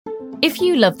If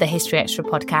you love the History Extra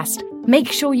podcast,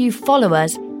 make sure you follow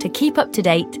us to keep up to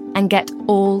date and get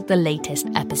all the latest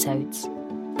episodes.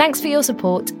 Thanks for your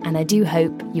support, and I do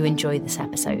hope you enjoy this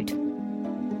episode.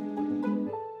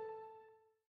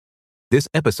 This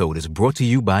episode is brought to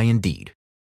you by Indeed.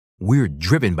 We're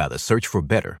driven by the search for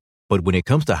better, but when it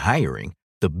comes to hiring,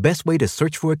 the best way to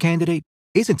search for a candidate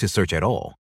isn't to search at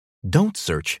all. Don't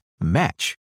search,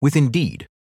 match with Indeed.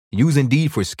 Use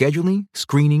Indeed for scheduling,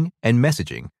 screening, and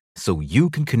messaging so you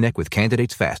can connect with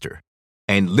candidates faster.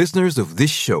 And listeners of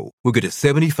this show will get a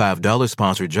 $75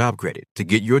 sponsored job credit to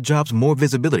get your jobs more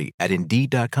visibility at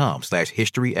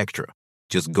Indeed.com/historyextra.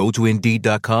 Just go to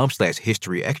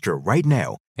Indeed.com/historyextra right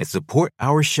now and support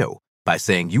our show by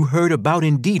saying you heard about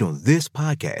Indeed on this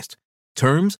podcast.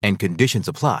 Terms and conditions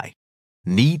apply.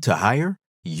 Need to hire?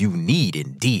 You need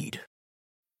Indeed.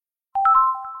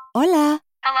 Hola.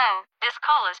 Hello, this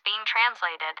call is being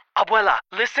translated. Abuela,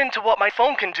 listen to what my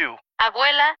phone can do.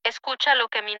 Abuela, escucha lo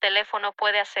que mi teléfono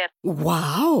puede hacer.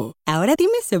 ¡Wow! Ahora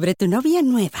dime sobre tu novia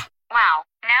nueva. Wow,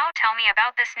 now tell me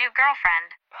about this new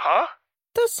girlfriend. Huh?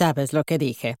 Tú sabes lo que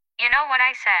dije. You know what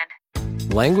I said.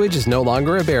 Language is no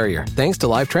longer a barrier thanks to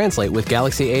Live Translate with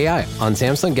Galaxy AI on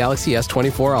Samsung Galaxy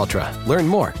S24 Ultra. Learn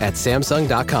more at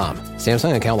Samsung.com.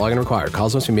 Samsung account login required.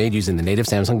 Calls must be made using the native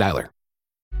Samsung dialer.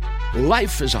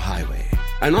 Life is a highway,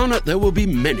 and on it there will be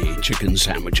many chicken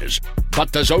sandwiches.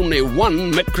 But there's only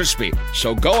one McCrispy.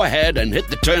 So go ahead and hit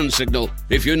the turn signal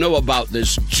if you know about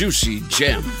this juicy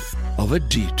gem of a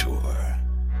detour.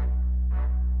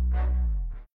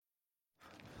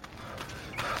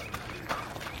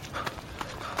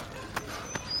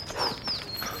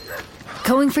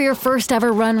 Going for your first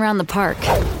ever run around the park.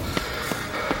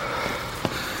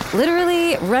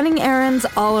 Literally running errands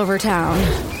all over town.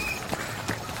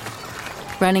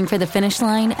 Running for the finish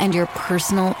line and your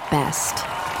personal best.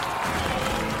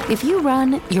 If you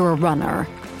run, you're a runner.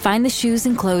 Find the shoes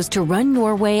and clothes to run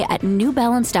your way at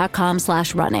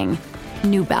newbalance.com/running.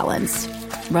 New Balance.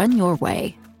 Run your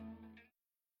way.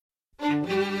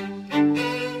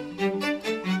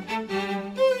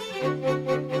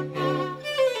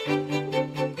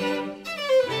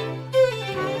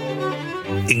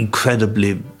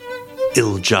 Incredibly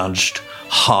ill-judged,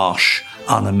 harsh,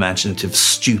 unimaginative,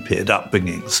 stupid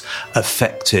upbringings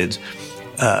affected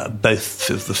both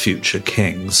of the future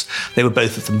kings. They were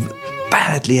both of them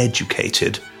badly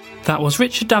educated. That was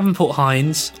Richard Davenport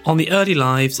Hines on the early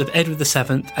lives of Edward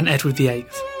VII and Edward VIII.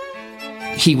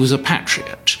 He was a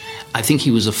patriot. I think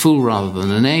he was a fool rather than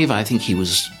a knave. I think he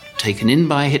was taken in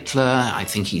by Hitler. I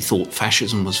think he thought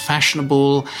fascism was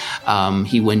fashionable.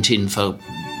 He went in for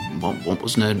what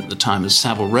was known at the time as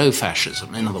Savile Row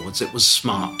fascism. In other words, it was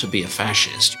smart to be a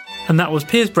fascist. And that was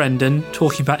Piers Brendan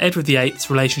talking about Edward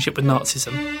VIII's relationship with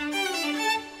Nazism.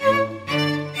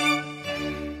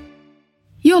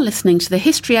 You're listening to the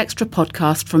History Extra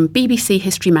podcast from BBC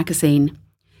History Magazine.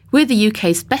 We're the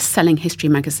UK's best-selling history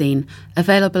magazine,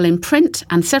 available in print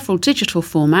and several digital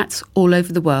formats all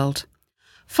over the world.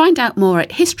 Find out more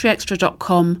at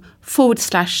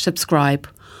historyextra.com/subscribe,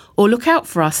 or look out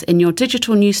for us in your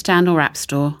digital newsstand or app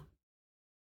store.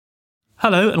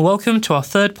 Hello and welcome to our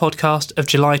third podcast of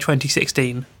July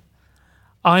 2016.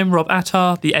 I'm Rob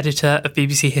Attar, the editor of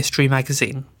BBC History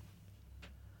Magazine.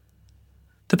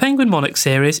 The Penguin Monarch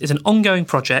series is an ongoing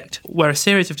project where a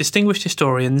series of distinguished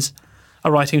historians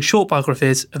are writing short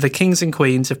biographies of the kings and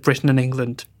queens of Britain and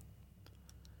England.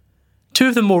 Two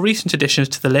of the more recent additions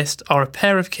to the list are a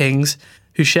pair of kings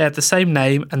who shared the same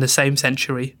name and the same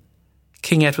century,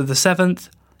 King Edward VII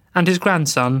and his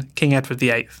grandson, King Edward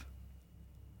VIII.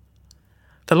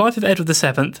 The life of Edward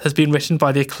VII has been written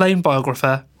by the acclaimed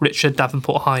biographer Richard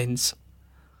Davenport Hines,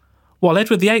 while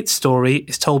Edward VIII's story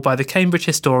is told by the Cambridge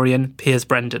historian Piers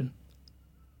Brendan.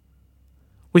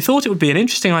 We thought it would be an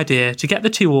interesting idea to get the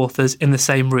two authors in the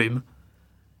same room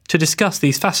to discuss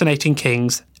these fascinating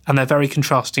kings and their very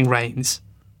contrasting reigns.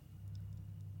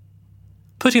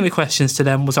 Putting the questions to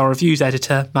them was our reviews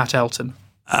editor, Matt Elton.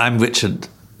 I'm Richard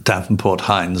Davenport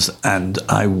Hines, and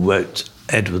I wrote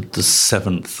Edward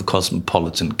VII, the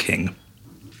Cosmopolitan King.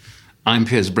 I'm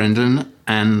Piers Brendan,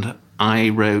 and I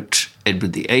wrote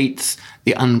Edward VIII,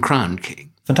 the Uncrowned King.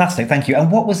 Fantastic, thank you.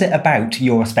 And what was it about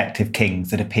your respective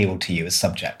kings that appealed to you as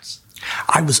subjects?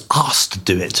 I was asked to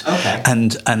do it,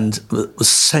 and was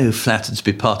so flattered to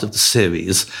be part of the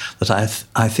series that I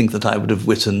think that I would have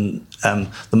written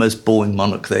the most boring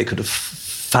monarch they could have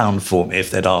found for me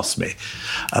if they'd asked me.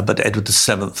 But Edward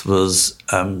VII was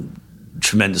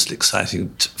tremendously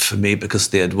exciting for me because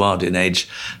the Edwardian age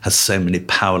has so many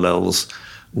parallels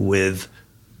with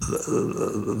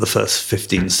the first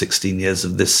 15, 16 years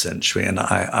of this century,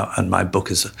 and my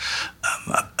book is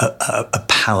a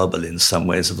parable in some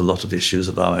ways of a lot of issues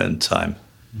of our own time.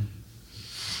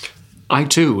 I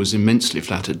too was immensely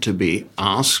flattered to be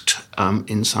asked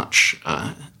in such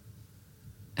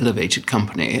elevated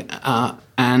company,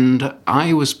 and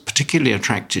I was particularly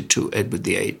attracted to Edward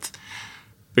VIII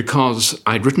because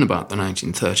I'd written about the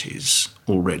 1930s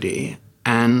already,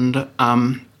 and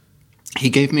he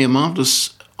gave me a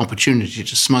marvellous opportunity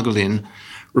to smuggle in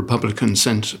Republican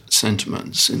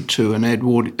sentiments into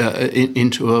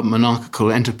into a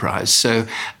monarchical enterprise. So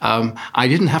I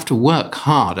didn't have to work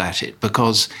hard at it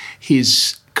because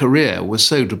his career was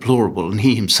so deplorable and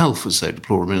he himself was so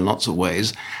deplorable in lots of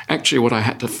ways. Actually, what I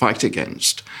had to fight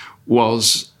against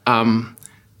was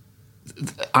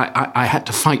I had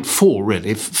to fight for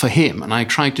him, and I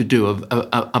tried to do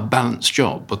a balanced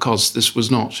job because this was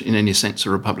not in any sense a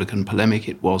Republican polemic.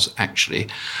 It was actually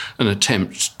an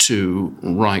attempt to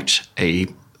write a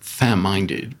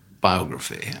fair-minded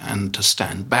biography and to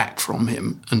stand back from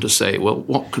him and to say, well,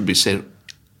 what could be said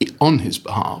on his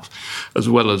behalf, as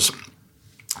well as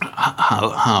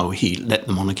how he let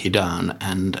the monarchy down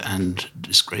and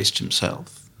disgraced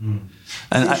himself. Mm.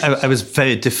 And I was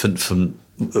very different from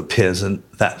Piers in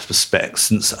that respect,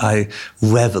 since I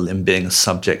revel in being a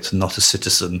subject and not a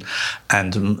citizen,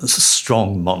 and a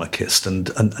strong monarchist.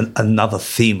 And another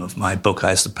theme of my book,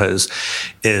 I suppose,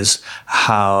 is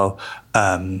how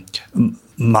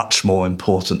much more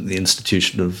important the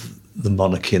institution of the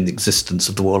monarchy and the existence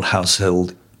of the royal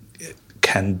household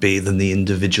can be than the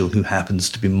individual who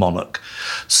happens to be monarch.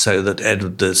 So that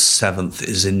Edward VII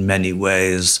is in many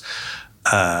ways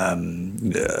a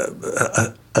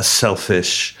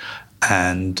selfish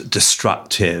and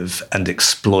destructive and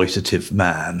exploitative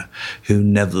man who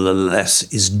nevertheless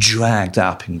is dragged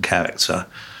up in character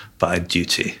by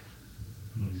duty.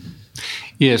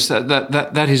 Yes,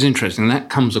 that is interesting. That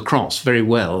comes across very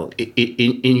well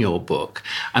in your book.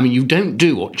 I mean, you don't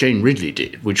do what Jane Ridley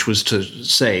did, which was to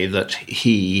say that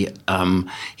he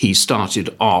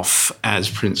started off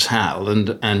as Prince Hal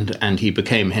and he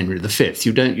became Henry V.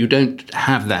 You don't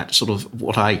have that sort of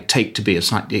what I take to be a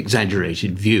slightly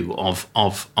exaggerated view of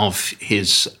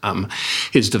his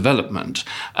development.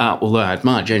 Although I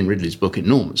admire Jane Ridley's book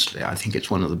enormously, I think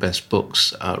it's one of the best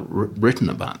books written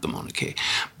about the monarchy.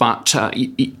 But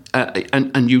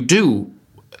and you do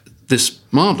this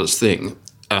marvellous thing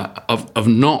of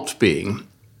not being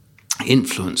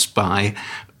influenced by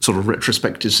sort of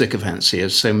retrospective sycophancy,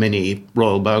 as so many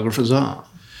royal biographers are.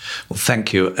 Well,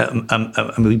 thank you.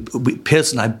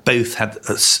 Piers and I both had,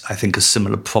 I think, a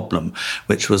similar problem,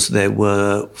 which was there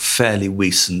were fairly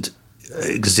recent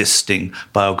existing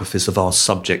biographies of our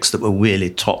subjects that were really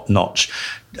top-notch.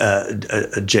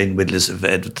 Jane Ridley's of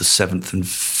Edward VII and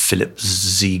Philip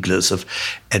Ziegler's of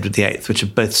Edward VIII, which are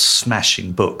both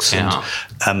smashing books. Yeah.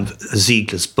 And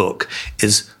Ziegler's book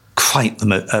is quite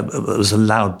was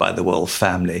allowed by the royal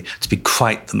family to be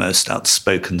quite the most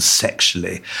outspoken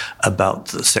sexually about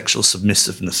the sexual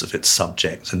submissiveness of its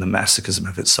subject and the masochism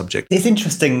of its subject. It's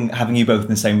interesting having you both in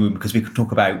the same room because we can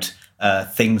talk about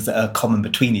things that are common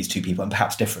between these two people and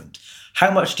perhaps different.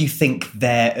 How much do you think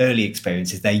their early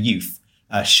experiences, their youth,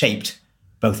 shaped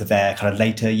both of their kind of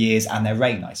later years and their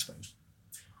reign, I suppose?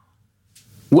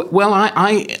 Well,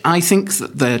 I think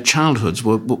that their childhoods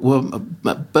were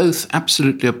both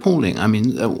absolutely appalling. I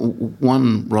mean,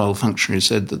 one royal functionary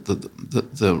said that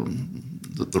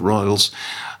the royals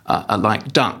are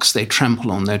like ducks; they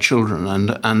trample on their children,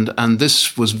 and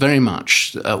this was very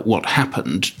much what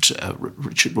happened.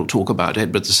 Richard will talk about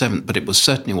Edward VII, but it was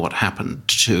certainly what happened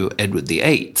to Edward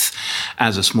VIII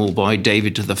as a small boy.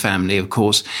 David to the family, of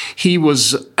course. He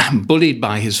was bullied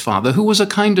by his father, who was a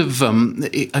kind of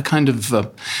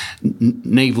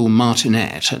naval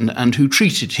martinet, and who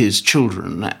treated his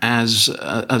children as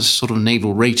sort of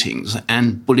naval ratings,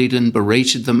 and bullied and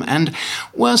berated them, and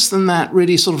worse than that,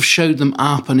 really sort of showed them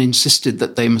up and insisted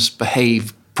that they must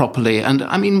behave properly. And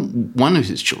I mean, one of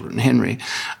his children, Henry,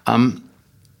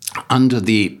 under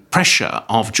the pressure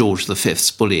of George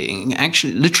V's bullying,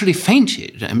 actually literally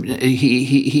fainted. I mean,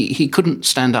 he couldn't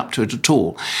stand up to it at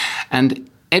all. And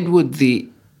Edward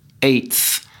VIII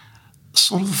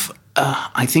sort of,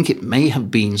 I think it may have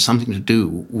been something to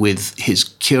do with his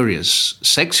curious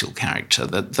sexual character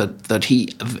that he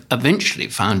eventually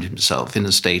found himself in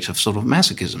a state of sort of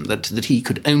masochism, that he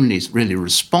could only really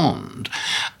respond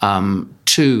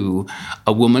to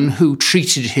a woman who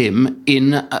treated him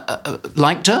in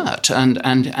like dirt.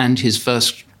 And his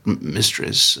first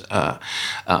mistress,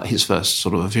 his first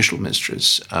sort of official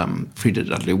mistress, Frida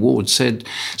Dudley Ward, said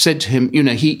to him,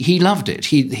 he loved it.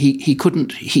 He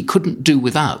couldn't do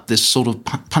without this sort of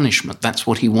punishment. That's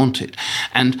what he wanted.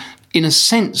 And in a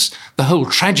sense, the whole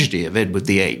tragedy of Edward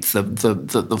VIII,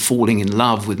 the falling in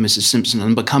love with Mrs. Simpson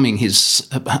and becoming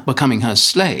her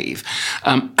slave,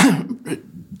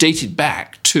 dated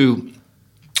back to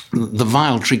the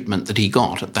vile treatment that he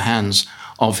got at the hands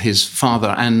of his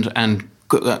father and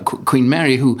Queen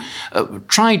Mary, who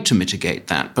tried to mitigate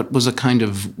that, but was a kind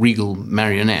of regal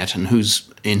marionette, and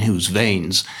in whose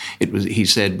veins he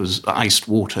said was iced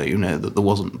water. That there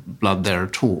wasn't blood there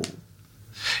at all.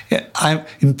 Yeah,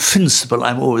 in principle,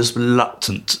 I'm always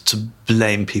reluctant to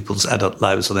blame people's adult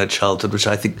lives on their childhood, which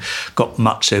I think got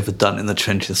much overdone in the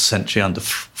 20th century under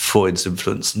Freud's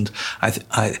influence. And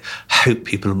I hope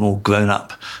people are more grown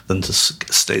up than to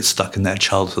stay stuck in their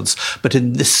childhoods. But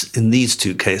in these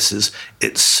two cases,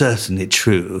 it's certainly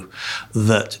true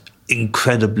that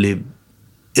incredibly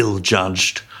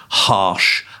ill-judged,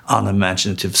 harsh,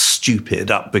 unimaginative, stupid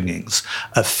upbringings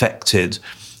affected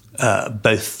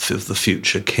both of the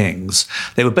future kings.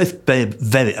 They were both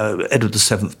very Edward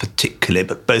VII particularly,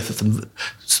 but both of them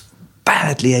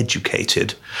badly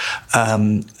educated.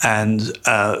 Edward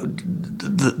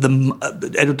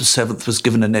VII was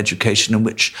given an education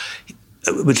which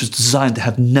was designed to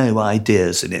have no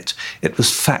ideas in it. It was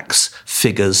facts,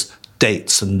 figures,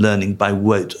 dates, and learning by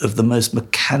rote of the most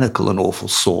mechanical and awful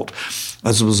sort,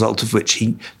 as a result of which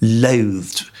he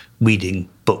loathed reading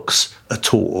books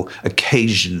at all,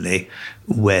 occasionally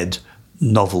read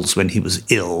novels when he was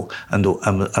ill and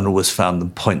always found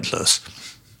them pointless.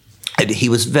 And he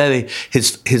was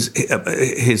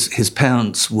his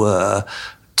parents were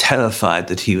terrified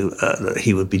that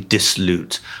he would be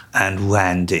dissolute and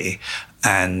randy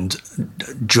and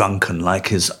drunken like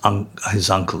his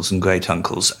uncles and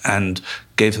great-uncles, and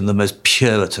gave him the most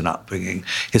Puritan upbringing.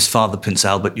 His father, Prince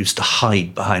Albert, used to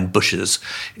hide behind bushes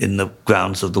in the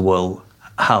grounds of the royal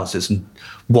houses and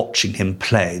watching him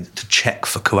play to check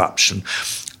for corruption.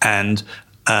 And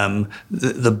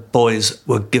the boys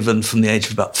were given from the age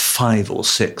of about 5 or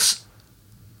 6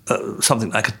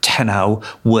 something like a 10-hour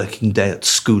working day at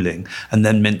schooling, and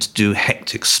then meant to do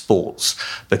hectic sports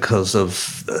because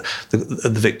of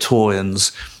the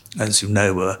Victorians, as you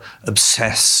know, were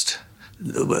obsessed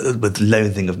with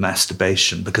loathing of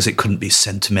masturbation because it couldn't be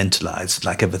sentimentalised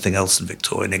like everything else in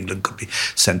Victorian England could be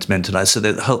sentimentalised. So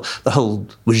the whole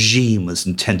regime was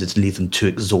intended to leave them too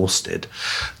exhausted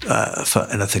for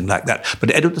anything like that.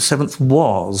 But Edward VII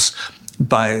was,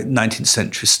 by 19th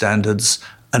century standards,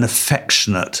 an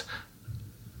affectionate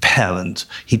parent.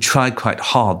 He tried quite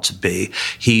hard to be.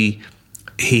 He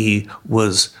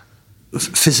was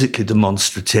physically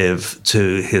demonstrative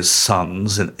to his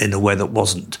sons in a way that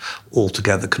wasn't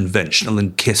altogether conventional,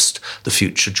 and kissed the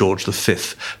future George V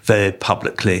very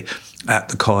publicly at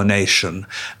the coronation.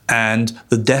 And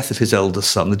the death of his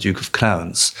eldest son, the Duke of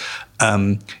Clarence,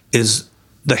 is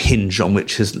the hinge on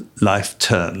which his life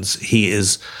turns. He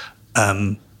is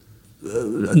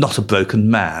not a broken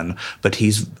man, but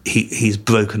he's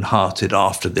broken-hearted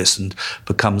after this and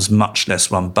becomes much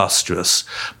less rumbustious,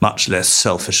 much less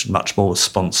selfish, and much more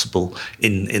responsible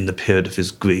in the period of his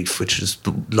grief, which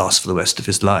lasts for the rest of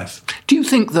his life. Do you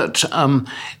think that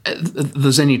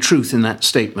there's any truth in that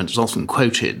statement? It's often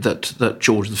quoted that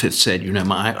George V said,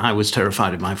 I was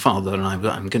terrified of my father, and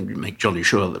I'm going to make jolly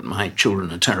sure that my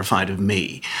children are terrified of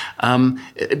me.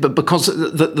 But because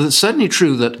it's certainly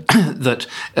true that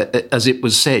as it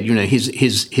was said,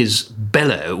 his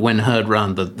bellow when heard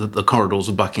round the corridors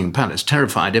of Buckingham Palace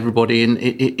terrified everybody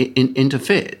into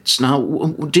fits. Now,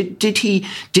 did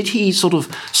he sort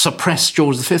of suppress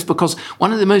George V? Because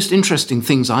one of the most interesting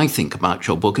things I think about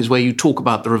your book is where you talk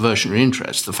about the reversionary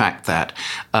interest, the fact that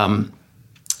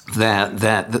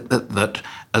that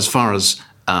as far as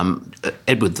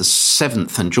Edward VII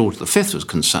and George V was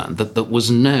concerned, that there was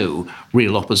no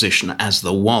real opposition as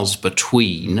there was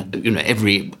between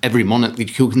every monarch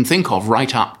that you can think of,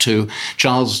 right up to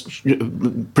Charles,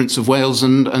 Prince of Wales,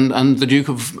 and the Duke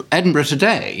of Edinburgh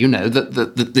today.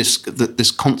 That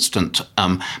this constant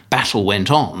battle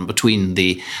went on between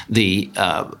the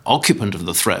occupant of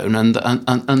the throne and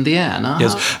the heir. Now,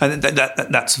 yes, and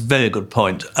that's a very good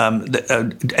point.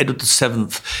 Edward VII.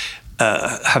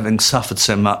 Having suffered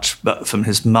so much but from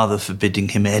his mother forbidding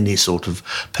him any sort of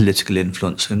political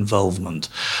influence or involvement,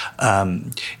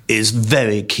 is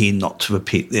very keen not to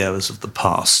repeat the errors of the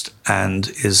past, and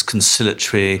is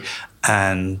conciliatory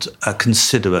and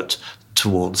considerate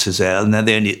towards his heir. And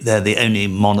they're the only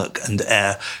monarch and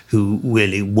heir who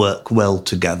really work well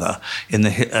together in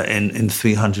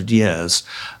 300 years.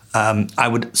 I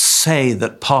would say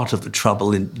that part of the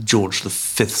trouble in George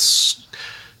V's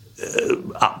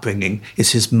upbringing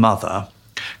is his mother,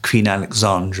 Queen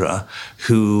Alexandra,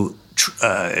 who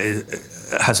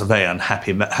has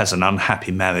an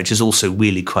unhappy marriage, is also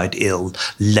really quite ill,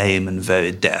 lame and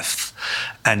very deaf,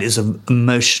 and is an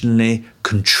emotionally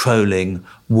controlling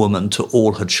woman to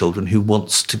all her children, who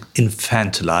wants to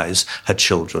infantilize her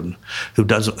children, who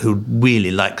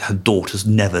really like her daughters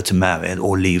never to marry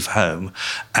or leave home,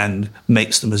 and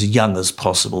makes them as young as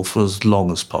possible for as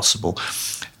long as possible.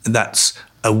 That's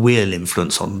a real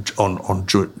influence on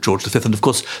George V. And of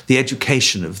course, the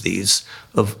education of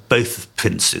both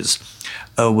princes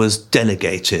was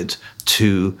delegated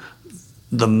to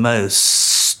the most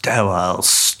sterile,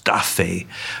 stuffy,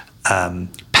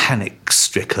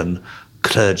 panic-stricken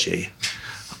clergy.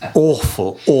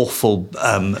 Awful,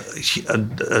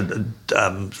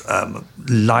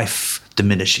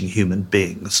 life-diminishing human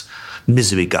beings,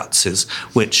 misery gutses,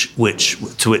 which both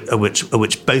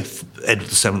Edward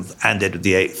VII and Edward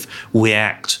VIII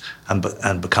react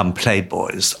and become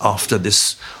playboys after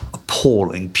this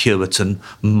appalling Puritan,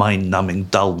 mind-numbing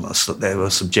dullness that they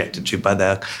were subjected to by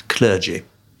their clergy.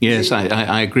 Yes,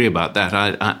 I agree about that.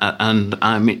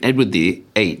 I mean, Edward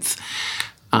VIII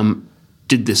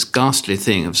did this ghastly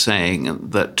thing of saying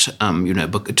that,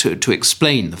 to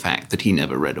explain the fact that he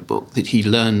never read a book, that he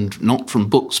learned not from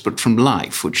books but from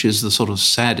life, which is the sort of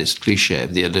saddest cliche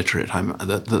of the illiterate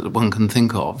that one can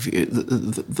think of.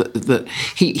 That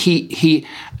he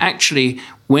actually,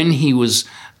 when he was...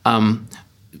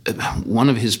 one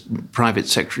of his private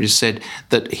secretaries said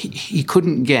that he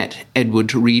couldn't get Edward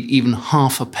to read even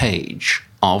half a page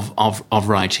of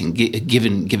writing,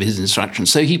 given his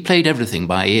instructions. So he played everything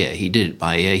by ear. He did it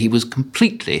by ear. He was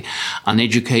completely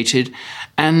uneducated.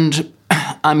 And,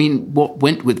 I mean, what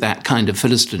went with that kind of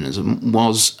Philistinism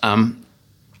was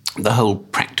the whole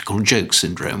practical joke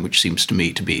syndrome, which seems to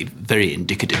me to be very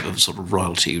indicative of sort of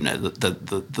royalty, that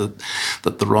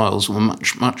the royals were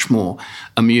much more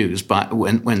amused by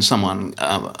when someone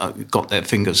got their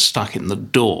fingers stuck in the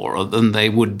door than they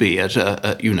would be at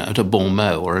a bon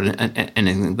mot or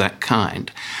anything of that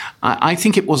kind. I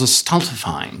think it was a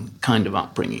stultifying kind of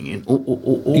upbringing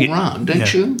all round,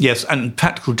 don't you? Yes, and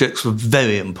practical jokes were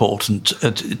very important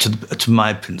to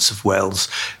my Prince of Wales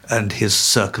and his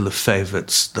circle of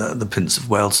favourites, the Prince of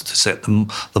Wales set,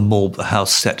 the Marlborough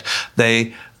House set.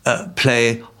 They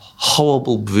play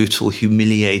horrible, brutal,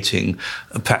 humiliating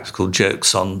practical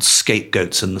jokes on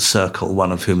scapegoats in the circle,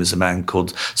 one of whom is a man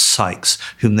called Sykes,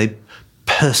 whom they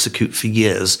persecute for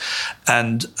years.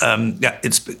 And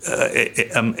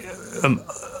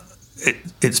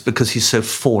it's because he's so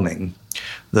fawning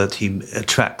that he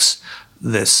attracts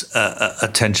this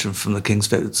attention from the king's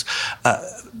favourites.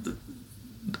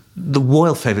 The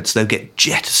royal favourites, though, get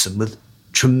jettisoned with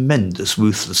tremendous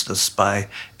ruthlessness by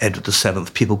Edward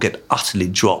VII. People get utterly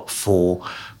dropped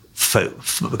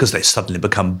because they suddenly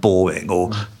become boring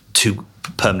or too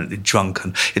permanently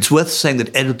drunken. It's worth saying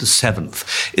that Edward VII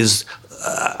is,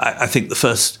 I think, the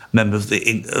first member of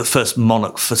the first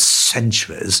monarch for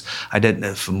centuries, I don't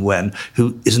know from when,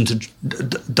 who isn't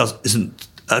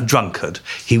a drunkard.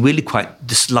 He really quite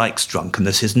dislikes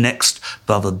drunkenness. His next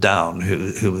brother down,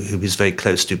 who he's very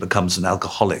close to, becomes an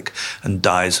alcoholic and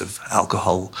dies of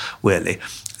alcohol, really.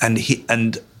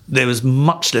 And there is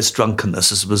much less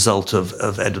drunkenness as a result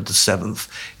of Edward VII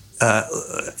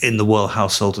in the royal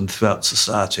household and throughout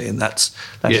society, and that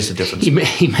is the difference. He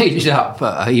made it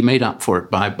up. He made up for it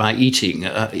by eating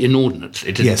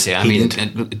inordinately, didn't he? I mean,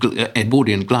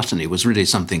 Edwardian gluttony was really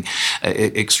something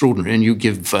extraordinary, and you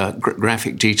give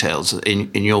graphic details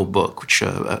in your book, which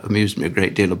amused me a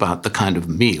great deal, about the kind of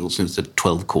meals, the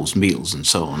 12-course meals and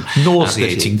so on.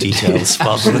 Nauseating details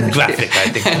rather than graphic, I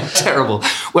think. Terrible.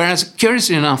 Whereas,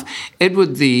 curiously enough,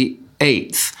 Edward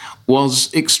VIII was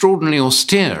extraordinarily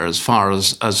austere as far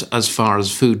as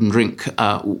food and drink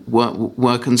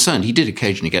were concerned. He did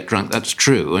occasionally get drunk, that's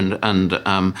true,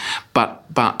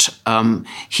 but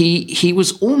he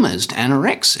was almost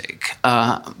anorexic,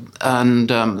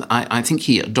 and I think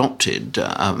he adopted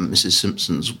Mrs.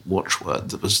 Simpson's watchword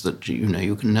that was that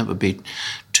you can never be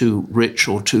too rich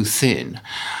or too thin.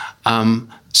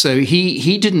 So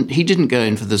he didn't go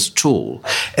in for this at all.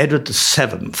 Edward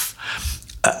VII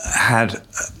had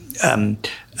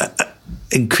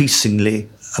increasingly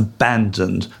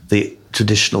abandoned the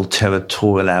traditional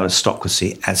territorial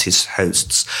aristocracy as his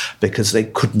hosts because they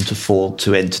couldn't afford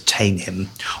to entertain him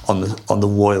on the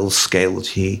royal scale that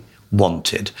he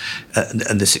wanted.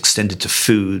 And this extended to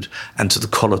food and to the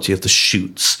quality of the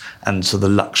shoots and to the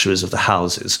luxuries of the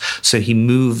houses. So he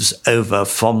moves over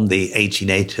from the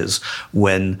 1880s,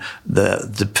 when the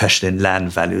depression in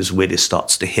land values really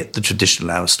starts to hit the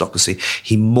traditional aristocracy.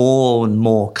 He more and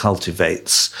more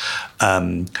cultivates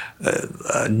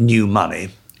new money,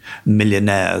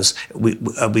 millionaires. We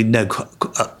know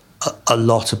a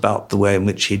lot about the way in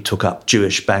which he took up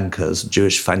Jewish bankers,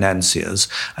 Jewish financiers,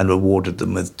 and rewarded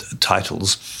them with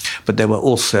titles. But there were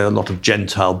also a lot of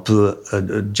Gentiles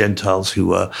who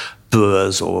were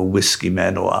brewers or whiskey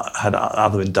men or had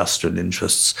other industrial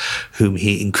interests, whom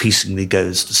he increasingly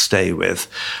goes to stay with,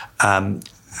 and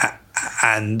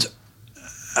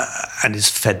is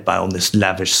fed by on this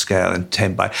lavish scale and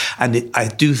tamed by. And I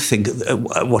do think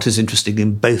what is interesting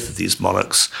in both of these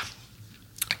monarchs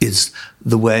is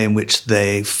the way in which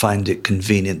they find it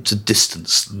convenient to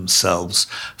distance themselves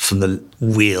from the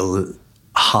real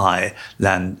high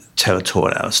land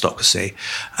territorial aristocracy,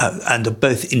 and are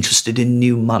both interested in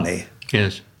new money.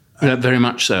 Yes, very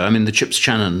much so. I mean, the Chips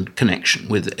Channon connection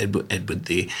with Edward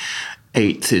VIII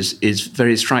is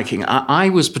very striking. I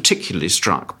was particularly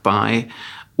struck by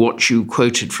what you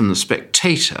quoted from The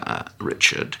Spectator,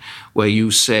 Richard, where you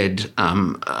said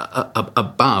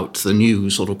about the new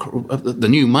the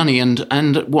new money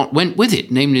and what went with it,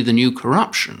 namely the new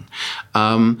corruption.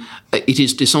 It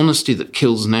is dishonesty that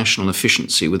kills national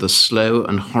efficiency with a slow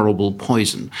and horrible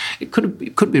poison. It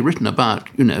could be written about,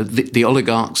 the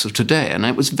oligarchs of today, and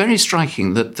it was very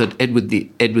striking that Edward VII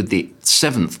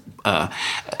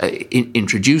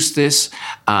introduced this.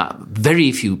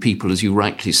 Very few people, as you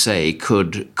rightly say,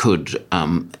 could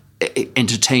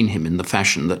entertain him in the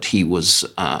fashion that he was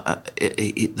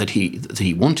that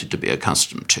he wanted to be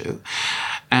accustomed to,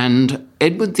 and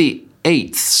Edward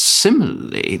VIII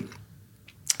similarly.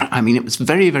 I mean, it was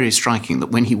very, very striking that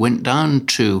when he went down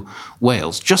to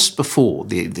Wales, just before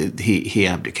he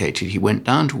abdicated, he went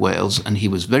down to Wales and he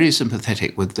was very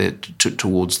sympathetic with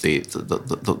towards the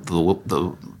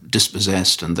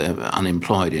dispossessed and the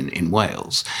unemployed in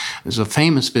Wales. It was a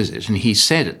famous visit, and he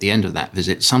said at the end of that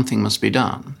visit, something must be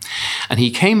done. And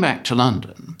he came back to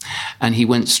London, and he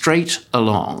went straight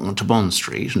along to Bond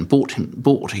Street and bought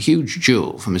a huge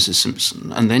jewel for Mrs.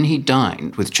 Simpson, and then he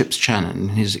dined with Chips Channon in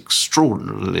his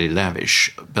extraordinarily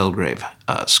lavish Belgrave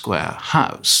Square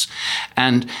house.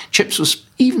 And Chips was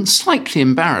even slightly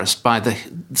embarrassed by the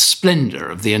splendour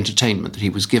of the entertainment that he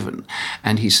was given.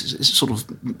 And he sort of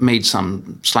made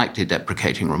some slightly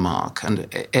deprecating remark. And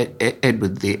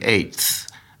Edward VIII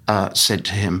said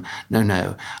to him,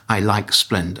 no, I like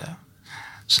splendour.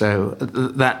 So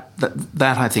that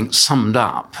I think summed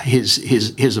up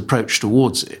his approach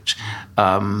towards it.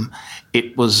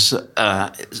 It was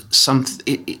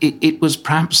it was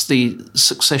perhaps the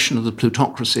succession of the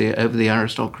plutocracy over the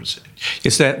aristocracy.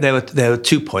 Yes, there were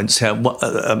 2 points here.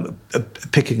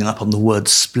 Picking up on the word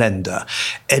splendour,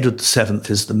 Edward VII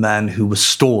is the man who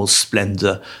restores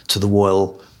splendour to the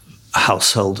royal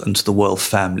household and to the royal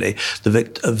family.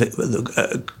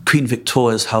 Queen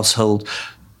Victoria's household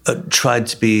tried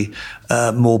to be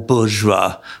more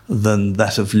bourgeois than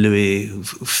that of Louis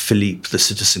Philippe, the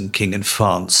citizen king in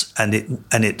France, and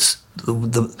it's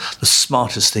the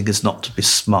smartest thing is not to be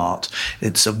smart.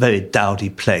 It's a very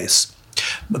dowdy place,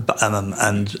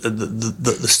 and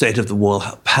the state of the royal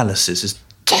palaces is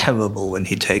terrible when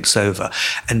he takes over,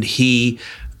 and he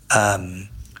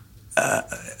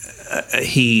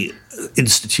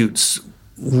institutes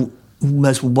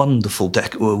most wonderful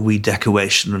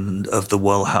redecoration of the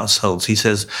royal households. He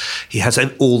says he has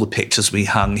all the pictures we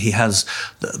hung. He has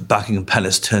the Buckingham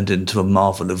Palace turned into a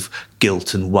marvel of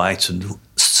gilt and white and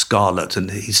scarlet.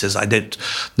 And he says, I don't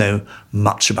know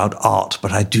much about art,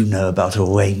 but I do know about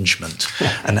arrangement.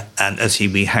 and as he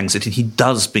rehangs it, he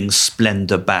does bring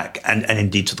splendour back, and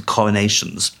indeed to the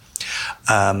coronations.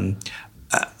 But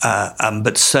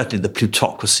certainly the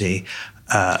plutocracy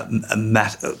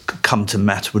come to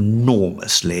matter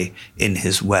enormously in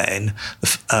his reign.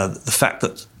 The fact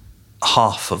that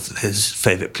half of his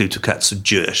favourite plutocrats are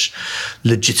Jewish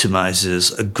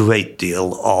legitimizes a great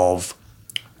deal of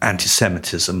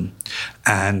anti-Semitism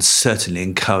and certainly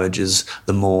encourages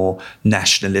the more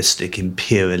nationalistic,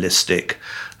 imperialistic,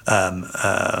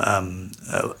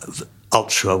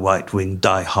 ultra right-wing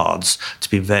diehards to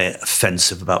be very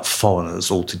offensive about foreigners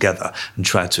altogether and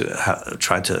try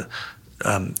to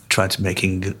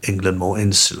England more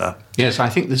insular. Yes, I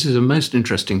think this is a most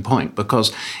interesting point,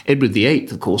 because Edward VIII,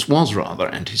 of course, was rather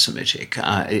anti-Semitic.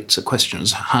 It's a question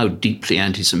as how deeply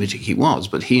anti-Semitic he was,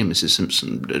 but he and Mrs.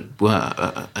 Simpson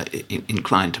were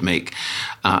inclined to make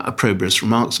opprobrious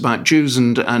remarks about Jews,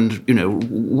 and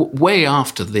way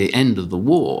after the end of the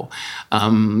war,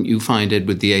 you find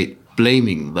Edward VIII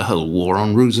blaming the whole war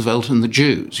on Roosevelt and the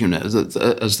Jews,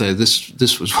 as though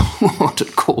this was what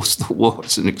had caused the war.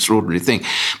 It's an extraordinary thing.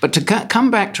 But to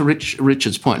come back to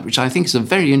Richard's point, which I think is a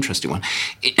very interesting one,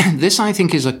 this, I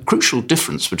think, is a crucial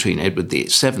difference between Edward VII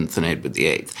and Edward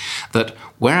VIII, that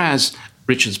whereas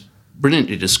Richard's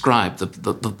brilliantly described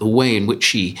the way in which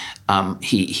he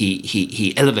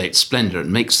elevates splendour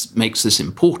and makes this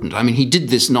important. I mean, he did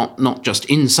this not just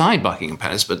inside Buckingham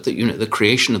Palace, but the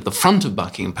creation of the front of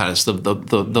Buckingham Palace,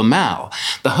 the Mall,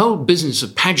 the whole business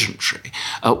of pageantry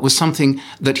was something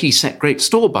that he set great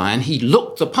store by, and he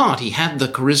looked the part. He had the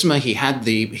charisma. He had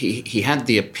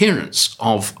the appearance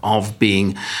of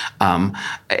being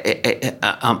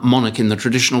a monarch in the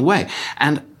traditional way,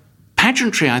 and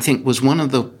pageantry, I think, was one of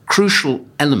the crucial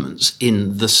elements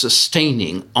in the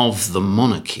sustaining of the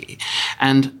monarchy.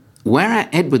 And where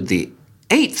Edward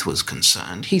VIII was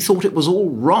concerned, he thought it was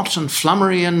all rot and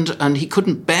flummery, and he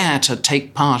couldn't bear to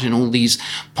take part in all these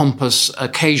pompous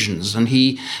occasions, and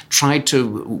he tried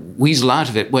to weasel out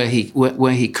of it where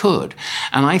he could.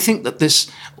 And I think that this,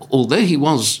 although he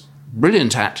was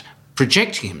brilliant at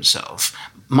projecting himself,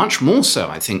 much more so,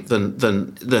 I think,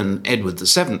 than Edward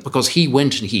VII, because he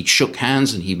went and he shook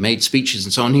hands and he made speeches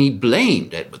and so on. And he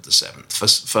blamed Edward VII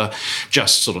for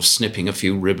just sort of snipping a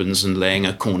few ribbons and laying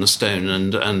a cornerstone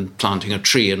and planting a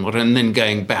tree and then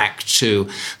going back to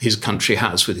his country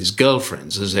house with his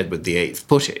girlfriends, as Edward VIII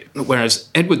put it. Whereas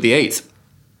Edward VIII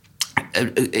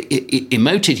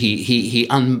emoted,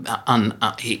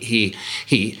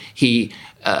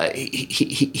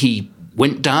 he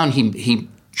went down, he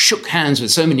shook hands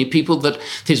with so many people that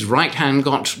his right hand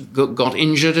got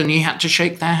injured, and he had to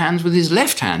shake their hands with his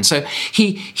left hand. So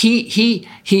he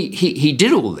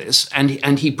did all this,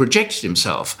 and he projected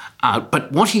himself out.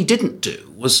 But what he didn't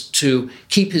do was to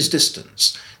keep his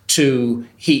distance.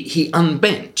 He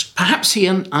unbent. Perhaps he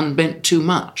unbent too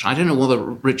much. I don't know whether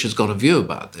Richard's got a view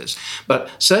about this, but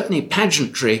certainly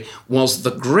pageantry was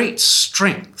the great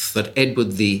strength that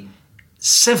Edward VII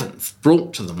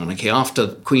brought to the monarchy after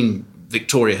Queen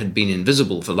Victoria had been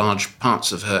invisible for large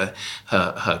parts of her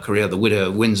career, the Widow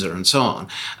of Windsor and so on.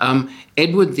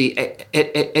 Edward VII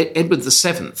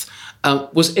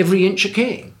was every inch a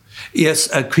king. Yes,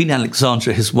 Queen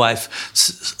Alexandra, his wife,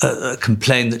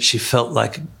 complained that she felt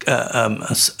like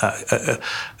a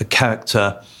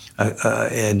character,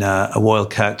 a royal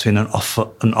character in an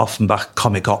Offenbach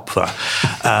comic opera,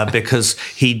 because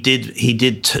he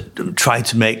did try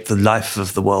to make the life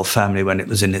of the royal family when it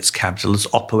was in its capital as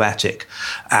operatic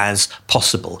as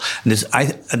possible. And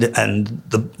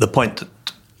the point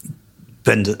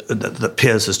that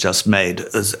Piers has just made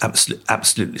is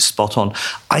absolutely spot on.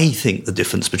 I think the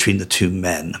difference between the two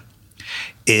men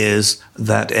is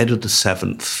that Edward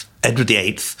VIII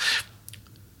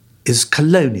is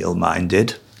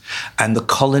colonial-minded, and the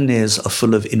colonies are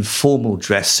full of informal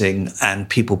dressing and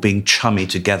people being chummy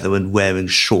together and wearing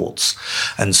shorts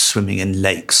and swimming in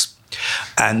lakes.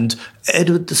 And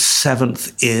Edward VII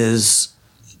is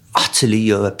utterly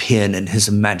European in his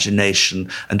imagination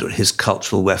and his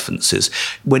cultural references.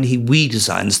 When he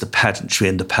redesigns the pageantry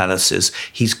in the palaces,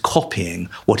 he's copying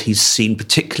what he's seen,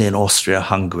 particularly in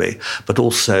Austria-Hungary, but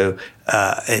also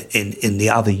in the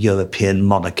other European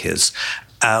monarchies,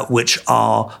 which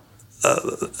are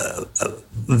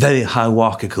very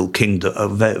hierarchical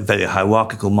kingdom, very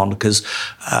hierarchical monarchies,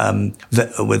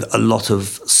 with a lot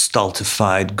of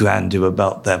stultified grandeur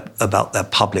about their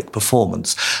public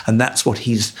performance, and that's what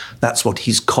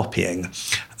he's copying.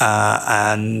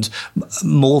 And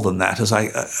more than that,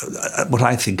 what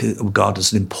I think regard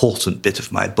as an important bit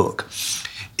of my book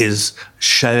is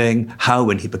showing how,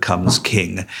 when he becomes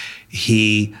king,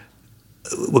 he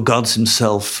regards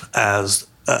himself as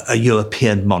a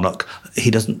European monarch.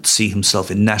 He doesn't see himself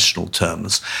in national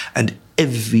terms. And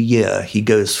every year he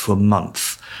goes for a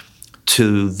month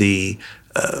to the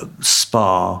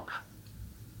spa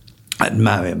at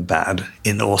Marienbad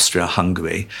in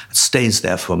Austria-Hungary, stays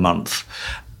there for a month,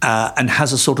 and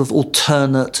has a sort of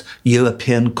alternate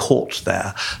European court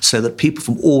there, so that people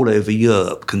from all over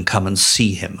Europe can come and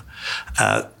see him,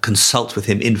 consult with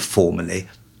him informally,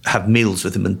 have meals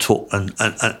with him and talk and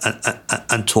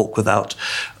talk without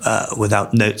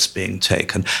notes being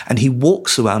taken. And he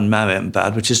walks around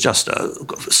Marienbad, which is just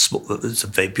it's a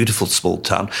very beautiful small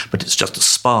town, but it's just a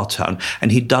spa town.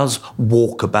 And he does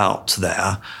walk about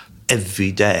there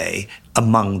every day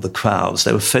among the crowds.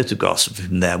 There were photographs of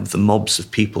him there with the mobs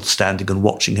of people standing and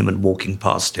watching him and walking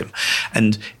past him.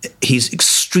 And he's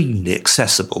extremely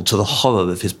accessible to the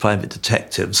horror of his private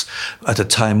detectives at a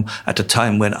time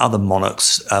when other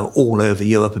monarchs all over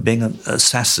Europe are being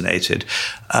assassinated.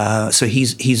 So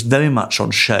he's very much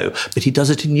on show, but he does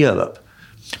it in Europe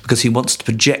because he wants to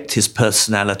project his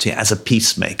personality as a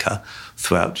peacemaker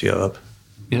throughout Europe.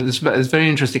 Yeah, it's very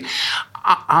interesting.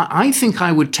 I think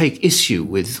I would take issue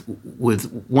with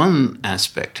one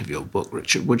aspect of your book,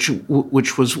 Richard,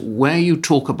 which was where you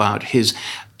talk about his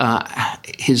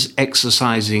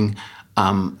exercising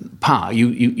power.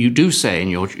 You do say in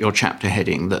your chapter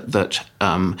heading that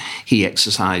he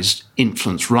exercised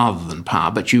influence rather than power,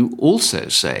 but you also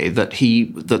say that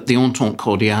the Entente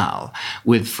Cordiale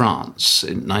with France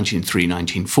in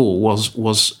 1903-1904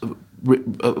 was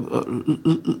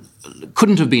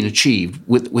couldn't have been achieved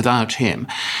without him.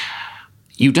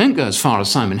 You don't go as far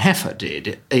as Simon Heffer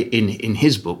did in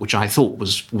his book, which I thought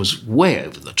was way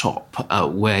over the top,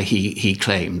 where he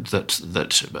claimed that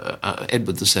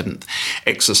Edward VII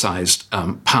exercised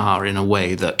power in a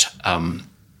way that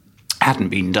hadn't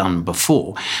been done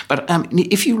before. But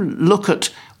if you look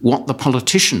at what the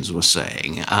politicians were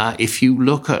saying, if you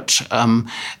look at,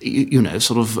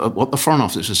 sort of what the Foreign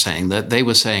Office was saying, that they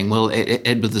were saying, well,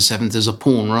 Edward VII is a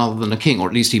pawn rather than a king, or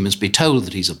at least he must be told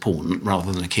that he's a pawn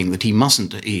rather than a king, that he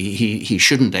mustn't, he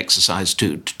shouldn't exercise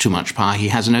too much power. He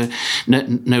has no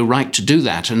right to do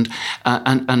that. And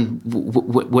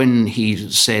when he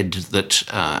said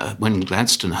that, when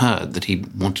Gladstone heard that he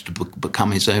wanted to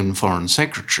become his own foreign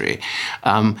secretary,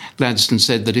 Gladstone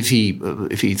said that if he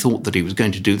thought that he was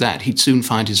going to do that, he'd soon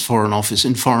find his foreign office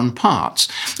in foreign parts,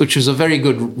 which was a very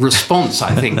good response,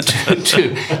 I think,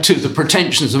 to the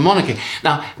pretensions of monarchy.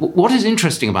 Now, what is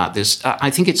interesting about this, I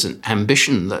think it's an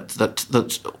ambition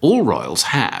that all royals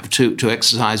have to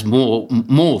exercise more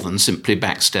than simply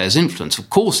backstairs influence. Of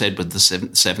course, Edward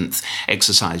VII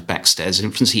exercised backstairs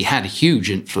influence. He had a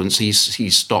huge influence. He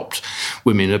stopped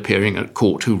women appearing at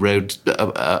court who rode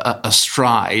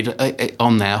astride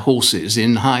on their horses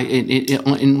in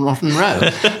Rotten Row.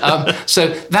 So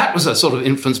that was a sort of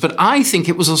influence, but I think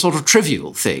it was a sort of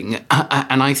trivial thing,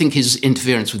 and I think his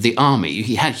interference with the army,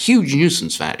 he had huge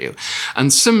nuisance value.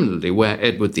 And similarly, where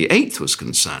Edward VIII was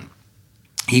concerned,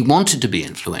 he wanted to be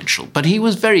influential, but he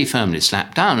was very firmly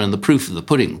slapped down, and the proof of the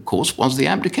pudding, of course, was the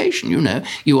abdication.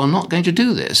 You are not going to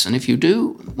do this, and if you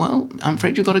do, well, I'm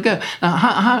afraid you've got to go. Now,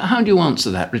 how do you answer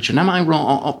that, Richard? Am I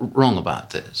wrong about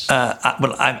this?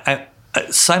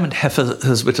 Simon Heffer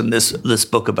has written this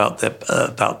book about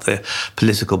the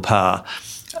political power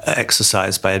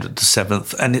exercised by Edward VII,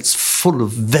 and it's full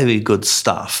of very good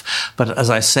stuff. But as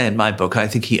I say in my book, I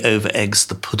think he over-eggs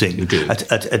the pudding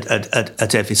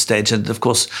at every stage. And of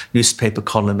course, newspaper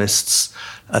columnists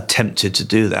attempted to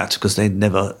do that because they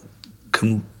never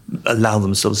can allow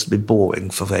themselves to be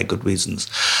boring for very good reasons.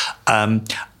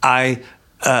 I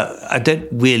don't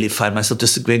really find myself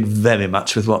disagreeing very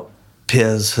much with what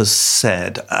Piers has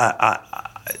said.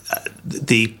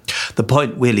 The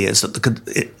point really is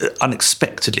that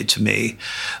unexpectedly to me,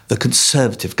 the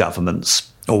Conservative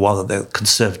governments, or rather the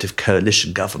Conservative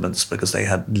coalition governments, because they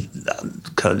had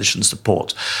coalition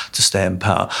support to stay in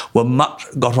power,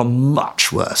 got on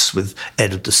much worse with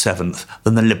Edward VII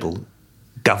than the Liberal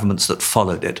governments that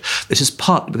followed it. This is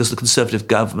partly because the Conservative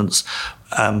governments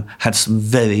had some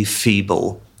very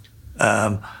feeble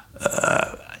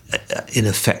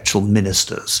ineffectual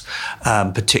ministers,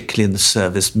 particularly in the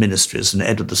service ministries, and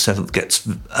Edward VII gets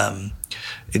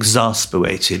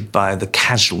exasperated by the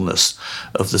casualness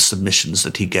of the submissions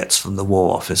that he gets from the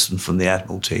War Office and from the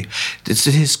Admiralty. It's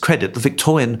to his credit, the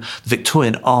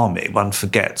Victorian army, one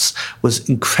forgets, was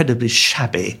incredibly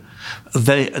shabby,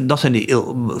 not only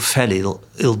fairly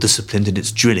ill-disciplined in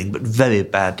its drilling, but very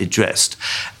badly dressed.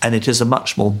 And it is a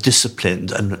much more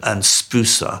disciplined and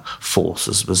sprucer force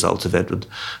as a result of Edward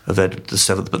VII.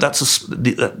 But that's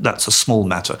a small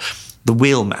matter. The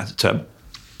real matter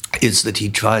is that he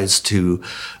tries to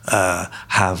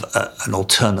have an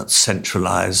alternate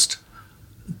centralised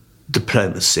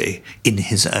diplomacy in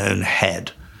his own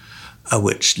head,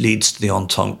 which leads to the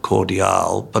Entente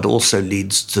Cordiale, but also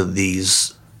leads to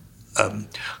these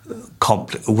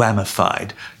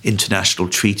ramified international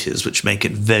treaties, which make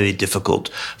it very difficult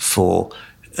for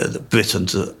Britain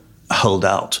to hold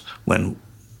out when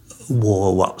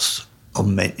war erupts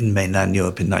in mainland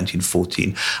Europe in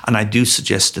 1914. And I do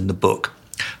suggest in the book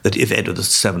that if Edward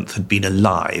VII had been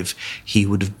alive, he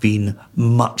would have been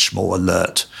much more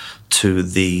alert to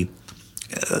the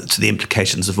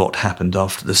implications of what happened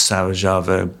after the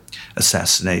Sarajevo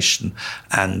assassination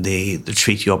and the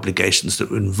treaty obligations that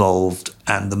were involved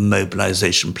and the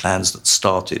mobilization plans that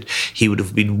started. He would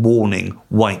have been warning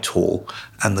Whitehall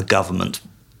and the government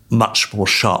much more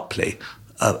sharply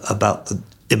about the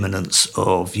imminence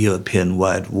of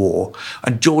European-wide war.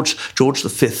 And George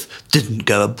V didn't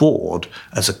go abroad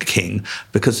as a king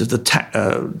because of the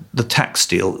tax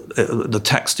deal. The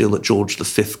tax deal that George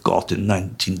V got in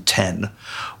 1910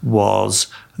 was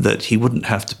that he wouldn't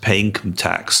have to pay income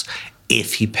tax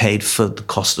if he paid for the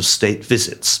cost of state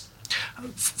visits.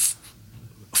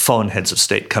 Foreign heads of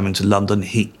state coming to London,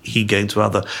 he going to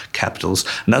other capitals.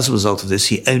 And as a result of this,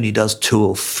 he only does 2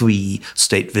 or 3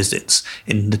 state visits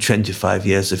in the 25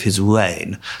 years of his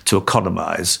reign to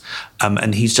economize.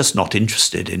 And he's just not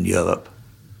interested in Europe.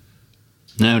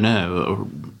 No.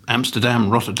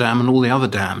 Amsterdam, Rotterdam, and all the other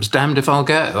dams. Damned if I'll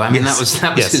go. I mean, yes.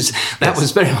 that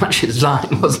was very much his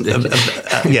line, wasn't it?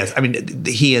 Yes. I mean,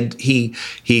 he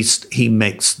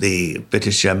makes the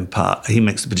British Empire. He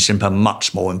makes the British Empire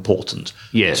much more important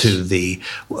to the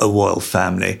royal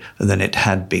family than it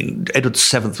had been. Edward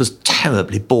VII was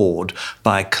terribly bored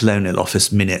by colonial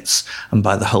office minutes and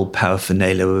by the whole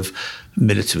paraphernalia of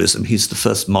militarism. He's the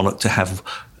first monarch to have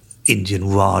Indian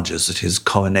Rajas at his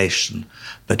coronation,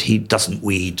 but he doesn't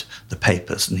read the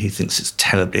papers, and he thinks it's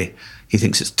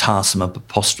tiresome and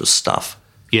preposterous stuff.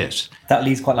 Yes. That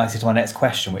leads quite nicely to my next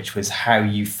question, which was how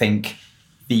you think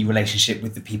the relationship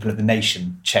with the people of the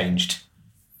nation changed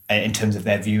in terms of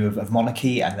their view of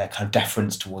monarchy and their kind of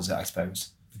deference towards it, I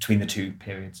suppose, between the two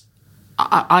periods.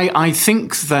 I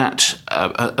think that,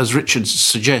 as Richard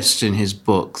suggests in his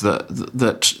book,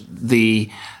 that the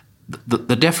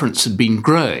deference had been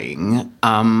growing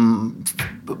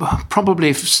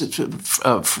probably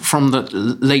from the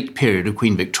late period of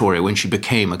Queen Victoria, when she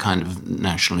became a kind of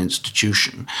national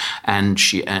institution, and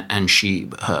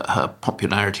her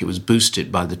popularity was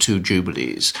boosted by the 2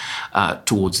 jubilees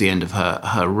towards the end of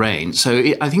her reign.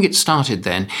 So I think it started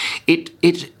then. It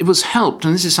was helped,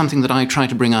 and this is something that I try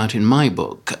to bring out in my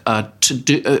book,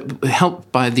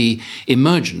 helped by the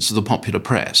emergence of the popular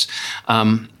press.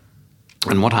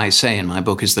 And what I say in my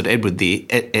book is that Edward the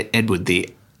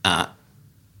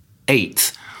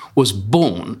Eighth was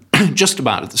born just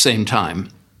about at the same time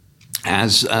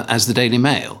as the Daily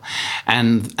Mail,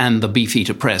 and the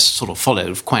Beefeater Press sort of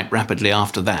followed quite rapidly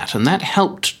after that, and that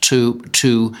helped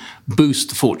to boost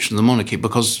the fortune of the monarchy,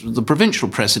 because the provincial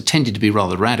press had tended to be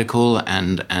rather radical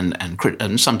and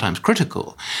sometimes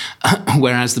critical,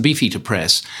 whereas the Beefeater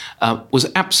Press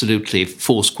was absolutely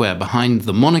foursquare behind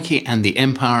the monarchy and the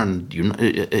empire, and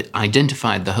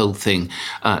identified the whole thing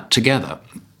together.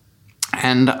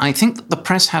 And I think that the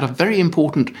press had a very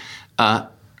important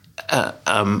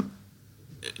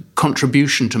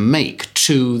contribution to make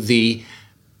to the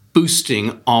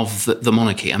boosting of the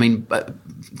monarchy. I mean,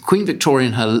 Queen Victoria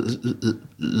in her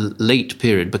late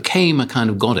period became a kind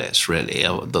of goddess, really,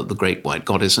 the great white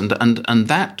goddess, and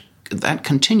that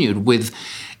continued with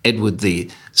Edward VII,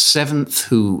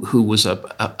 who was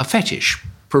a fetish,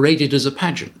 paraded as a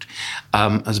pageant,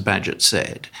 as Bagehot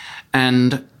said.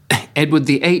 And Edward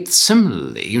VIII,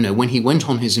 similarly, when he went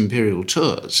on his imperial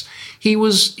tours, he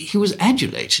was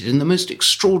adulated in the most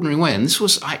extraordinary way. And this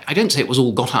was, I don't say it was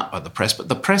all got up by the press, but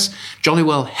the press jolly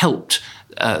well helped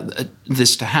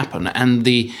this to happen. And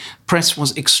the press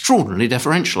was extraordinarily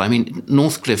deferential. I mean,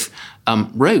 Northcliffe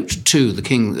wrote to the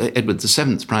King, Edward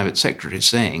VII's private secretary,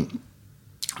 saying,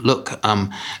 look,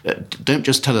 don't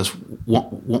just tell us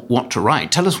what to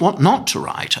write. Tell us what not to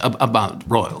write about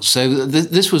royals. So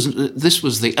this was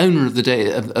the owner of the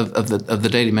day of the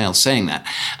Daily Mail saying that,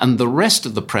 and the rest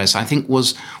of the press, I think,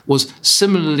 was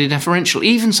similarly deferential.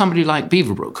 Even somebody like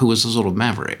Beaverbrook, who was a sort of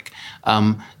maverick,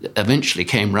 eventually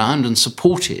came round and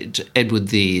supported Edward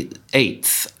VIII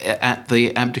at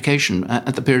the abdication,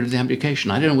 at the period of the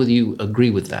abdication. I don't know whether you agree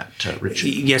with that, Richard.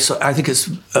 Yes, I think it's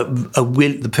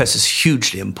the press is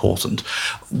hugely important.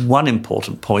 One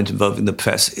important point involving the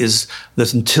press is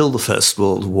that until the First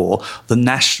World War, the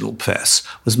national press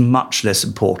was much less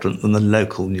important than the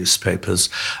local newspapers.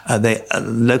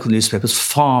 Local newspapers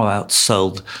far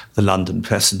outsold the London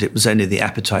press, and it was only the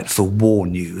appetite for war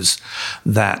news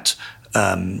that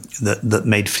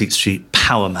made Fleet Street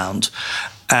paramount.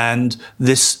 And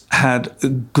this had a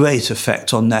great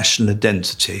effect on national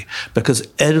identity, because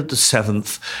Edward VII,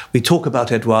 we talk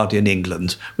about Edwardian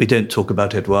England, we don't talk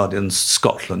about Edwardian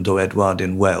Scotland or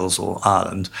Edwardian Wales or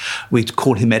Ireland. We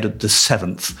call him Edward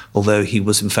VII, although he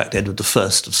was in fact Edward I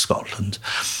of Scotland.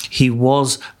 He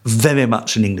was very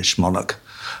much an English monarch,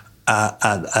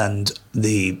 and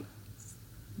the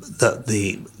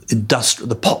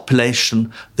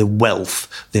population, the wealth,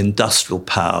 the industrial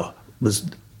power was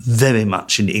very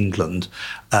much in England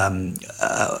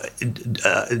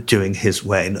during his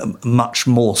reign, much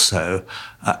more so,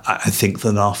 I think,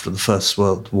 than after the First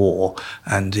World War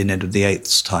and in Edward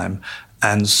VIII's time.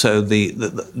 And so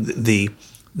Edward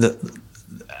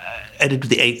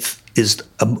VIII is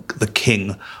the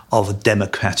king of a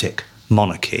democratic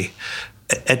monarchy.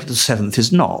 Edward VII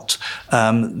is not.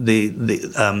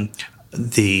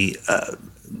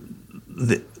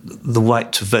 The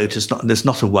right to vote is not. There's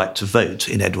not a right to vote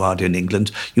in Edwardian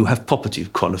England. You have property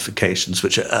qualifications,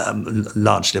 which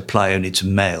largely apply only to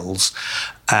males,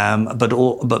 but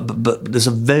there's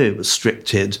a very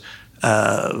restricted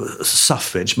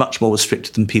suffrage, much more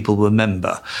restricted than people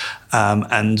remember,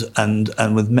 and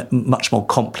with much more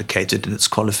complicated in its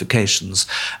qualifications.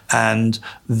 And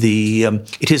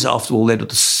it is, after all,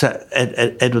 Edward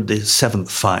VII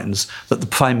finds that the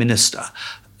Prime Minister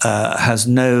has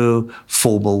no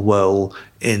formal role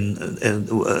in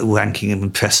ranking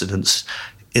and precedence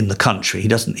in the country. He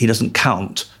doesn't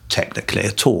count technically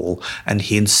at all, and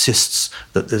he insists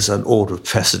that there's an order of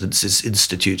precedence is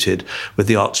instituted with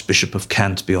the Archbishop of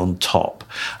Canterbury on top,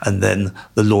 and then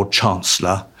the Lord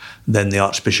Chancellor, then the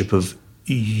Archbishop of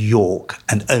York,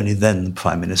 and only then the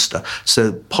Prime Minister.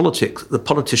 So the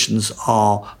politicians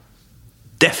are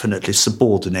definitely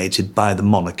subordinated by the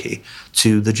monarchy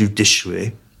to the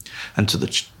judiciary and to the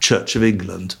Church of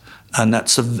England. And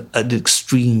that's an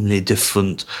extremely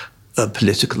different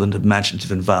political and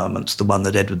imaginative environment to the one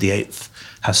that Edward VIII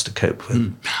has to cope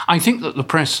with. I think that the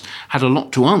press had a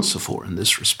lot to answer for in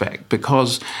this respect,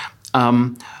 because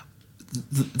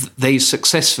they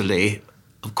successfully,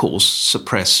 of course,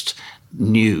 suppressed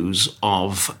news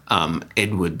of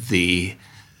Edward VII's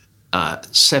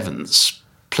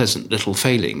pleasant little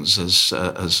failings,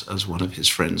 as one of his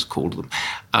friends called them,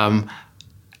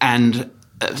 and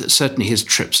certainly his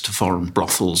trips to foreign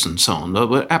brothels and so on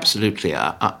were absolutely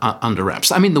under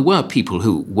wraps. I mean, there were people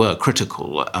who were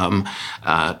critical.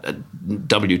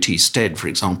 W.T. Stead, for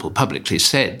example, publicly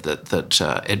said that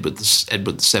Edward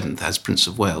VII, as Prince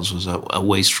of Wales, was a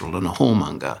wastrel and a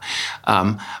whoremonger.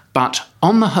 But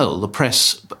on the whole, the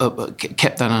press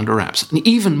kept that under wraps, and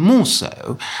even more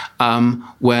so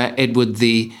where Edward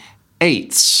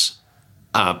VIII's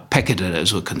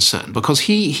peccadilloes were concerned, because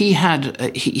he had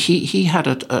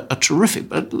a terrific,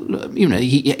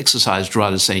 he exercised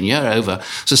rather seigneur over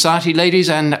society ladies,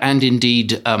 and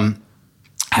indeed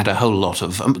had a whole lot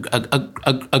of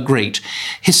a great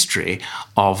history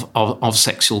of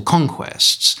sexual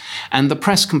conquests, and the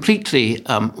press completely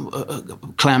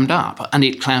clammed up, and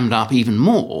it clammed up even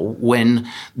more when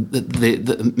the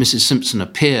Mrs. Simpson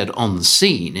appeared on the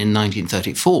scene in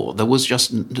 1934. There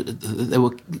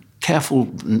were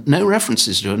no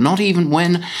references to her, not even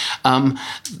when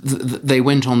they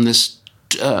went on this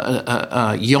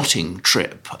yachting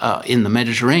trip in the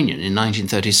Mediterranean in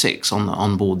 1936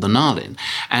 on board the Narlin,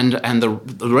 and the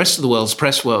rest of the world's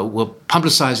press were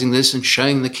publicising this and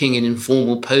showing the king in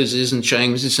informal poses and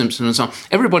showing Mrs. Simpson and so on.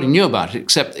 Everybody knew about it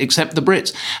except the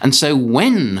Brits, and so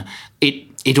when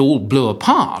it all blew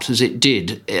apart, as it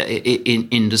did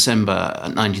in December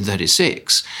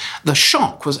 1936, the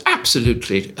shock was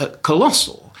absolutely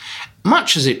colossal,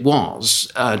 much as it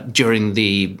was during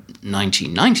the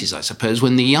 1990s, I suppose,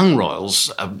 when the young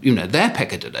royals, their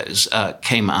peccadilloes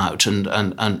came out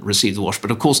and received the wash.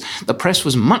 But of course, the press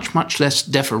was much, much less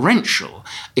deferential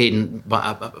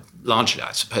largely,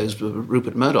 I suppose,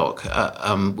 Rupert Murdoch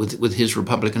with his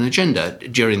Republican agenda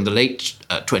during the late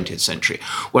 20th century.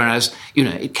 Whereas,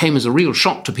 it came as a real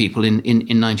shock to people in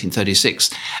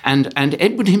 1936. And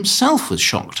Edward himself was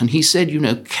shocked. And he said,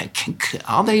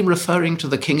 are they referring to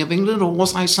the King of England, or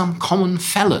was I some common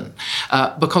felon?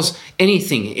 Because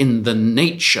anything in the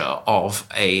nature of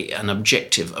an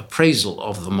objective appraisal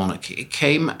of the monarchy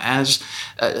came as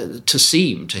to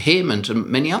seem to him and to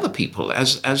many other people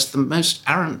as the most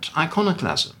arrant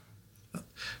iconoclasm.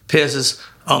 Piers's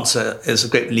answer is a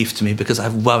great relief to me, because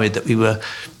I've worried that we were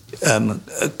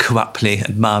corruptly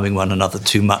admiring one another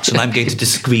too much, and I'm going to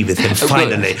disagree with him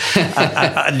finally,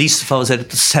 at least as far as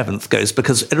Edward VII goes,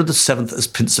 because Edward VII as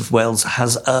Prince of Wales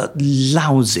has a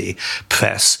lousy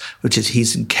press, which is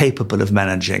he's incapable of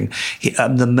managing.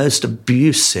 The most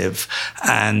abusive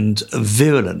and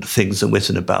virulent things are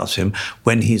written about him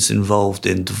when he's involved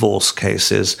in divorce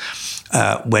cases,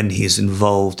 when he's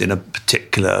involved in a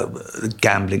particular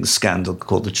gambling scandal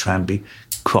called the Tranby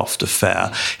Croft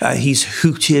affair. He's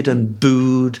hooted and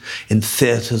booed in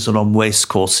theatres and on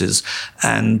racecourses,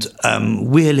 and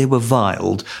really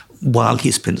reviled while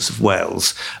he's Prince of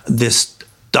Wales. This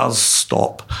does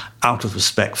stop out of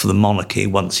respect for the monarchy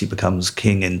once he becomes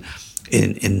king in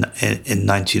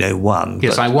 1901.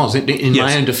 Yes, I was. In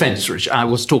my own defence, Rich, I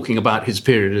was talking about his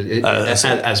period as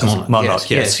monarch.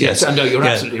 Yes. No, you're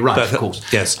absolutely right, of course.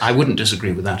 Yes. I wouldn't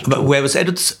disagree with that at all. Whereas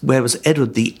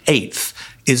Edward VIII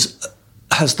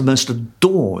has the most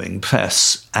adoring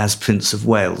press as Prince of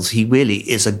Wales. He really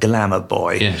is a glamour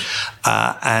boy. Yes.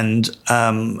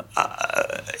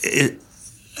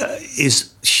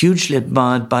 Is hugely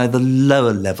admired by the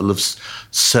lower level of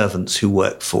servants who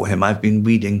work for him. I've been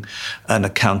reading an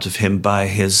account of him by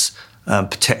his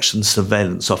protection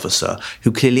surveillance officer,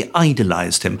 who clearly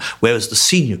idolised him, whereas the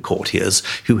senior courtiers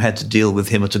who had to deal with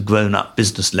him at a grown-up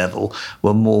business level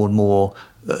were more and more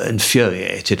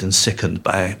infuriated and sickened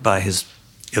by his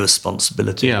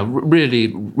irresponsibility. Yeah, really,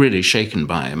 really shaken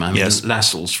by him. I mean,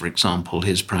 Lascelles, for example,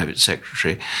 his private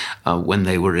secretary, when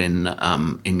they were in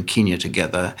Kenya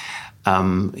together,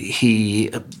 King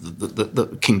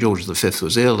George V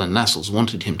was ill, and Lascelles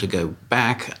wanted him to go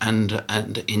back,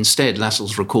 and instead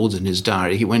Lascelles records in his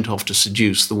diary he went off to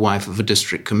seduce the wife of a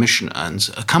district commissioner and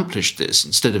accomplished this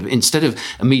instead of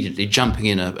immediately jumping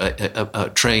in a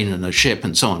train and a ship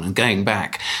and so on and going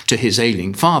back to his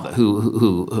ailing father,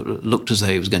 who looked as though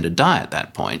he was going to die at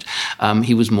that point.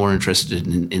 He was more interested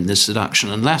in this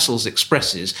seduction, and Lascelles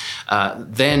expresses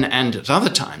then and at other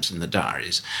times in the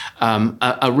diaries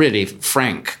a really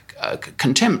frank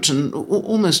contempt and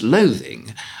almost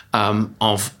loathing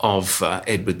of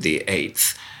Edward VIII,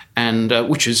 and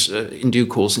which is in due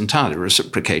course entirely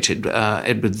reciprocated.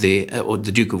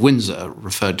 The Duke of Windsor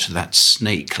referred to that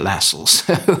snake Lascelles.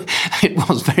 So it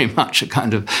was very much a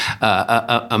kind of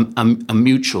a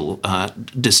mutual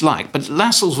dislike. But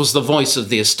Lascelles was the voice of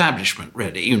the establishment,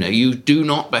 really. You do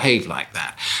not behave like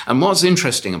that. And what's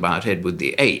interesting about Edward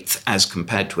VIII as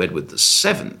compared to Edward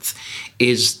VII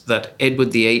is that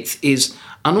Edward VIII is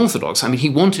unorthodox. I mean, he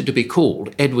wanted to be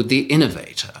called Edward the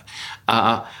Innovator.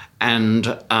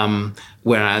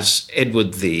 Whereas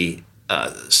Edward the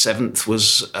Seventh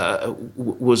was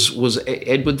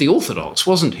Edward the Orthodox,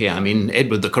 wasn't he? I mean,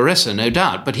 Edward the Caresser, no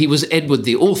doubt, but he was Edward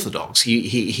the Orthodox.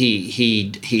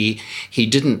 He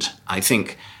didn't, I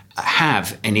think,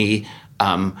 have any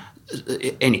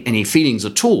feelings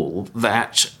at all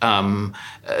that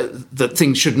that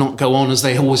things should not go on as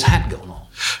they always had gone on.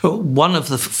 Well, one of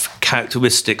the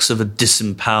characteristics of a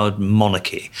disempowered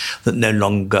monarchy that no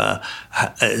longer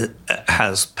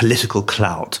has political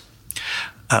clout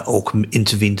or can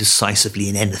intervene decisively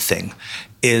in anything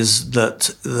is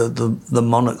that the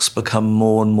monarchs become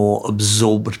more and more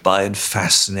absorbed by and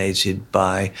fascinated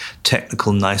by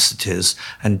technical niceties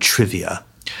and trivia.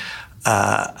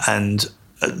 And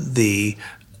the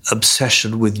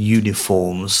obsession with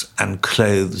uniforms and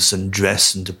clothes and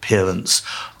dress and appearance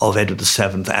of Edward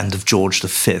VII and of George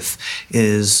V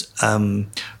is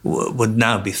would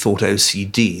now be thought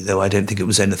OCD, though I don't think it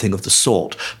was anything of the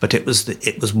sort. But it was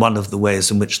one of the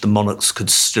ways in which the monarchs could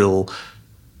still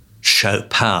show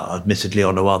power, admittedly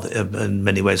in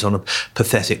many ways on a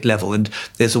pathetic level. And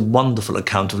there's a wonderful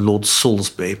account of Lord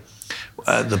Salisbury,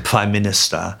 the Prime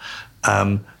Minister,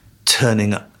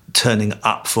 turning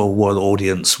up for a royal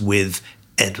audience with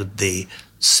Edward VII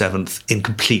in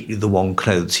completely the wrong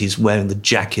clothes. He's wearing the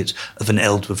jacket of an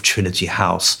elder of Trinity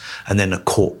House and then a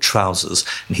court trousers.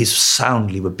 And he's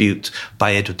soundly rebuked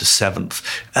by Edward VII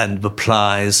and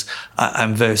replies,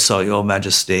 "I'm very sorry, Your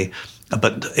Majesty,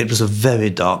 but it was a very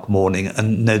dark morning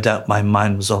and no doubt my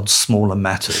mind was on smaller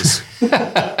matters."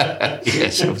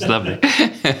 Yes, it was lovely.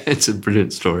 It's a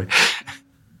brilliant story.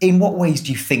 In what ways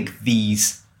do you think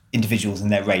these individuals and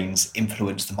their reigns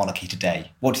influence the monarchy today?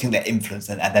 What do you think their influence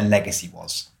and their legacy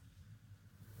was?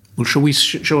 Well, shall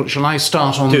I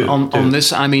start on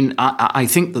this? I mean, I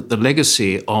think that the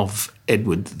legacy of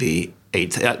Edward VIII,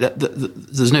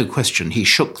 there's no question, he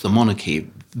shook the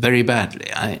monarchy very badly,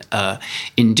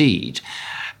 indeed.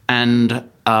 And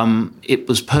it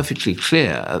was perfectly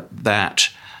clear that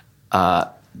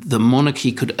the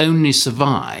monarchy could only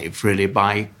survive, really,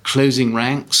 by closing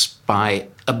ranks, by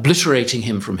obliterating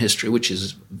him from history, which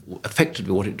is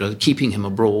effectively what it does, keeping him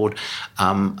abroad,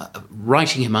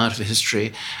 writing him out of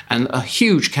history. And a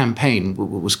huge campaign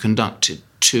was conducted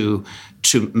to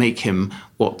make him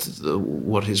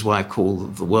what his wife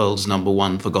called the world's number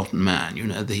one forgotten man. You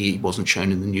know, he wasn't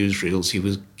shown in the newsreels, he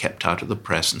was kept out of the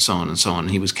press, and so on and so on.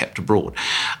 He was kept abroad.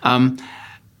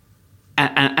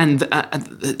 And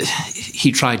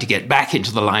he tried to get back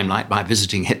into the limelight by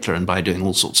visiting Hitler and by doing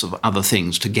all sorts of other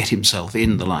things to get himself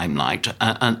in the limelight.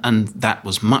 And that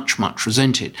was much, much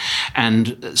resented. And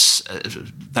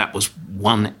that was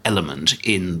one element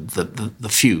in the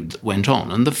feud that went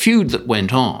on. And the feud that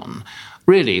went on,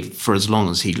 really, for as long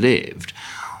as he lived,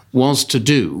 was to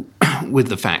do with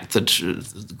the fact that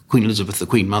Queen Elizabeth, the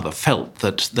Queen Mother, felt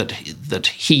that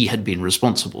he had been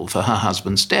responsible for her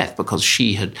husband's death because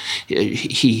he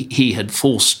had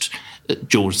forced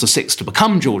George VI to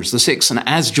become George VI, and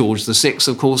as George VI,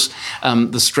 of course,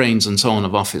 the strains and so on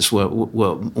of office were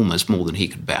almost more than he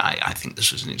could bear. I think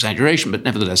this was an exaggeration, but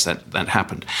nevertheless that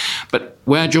happened. But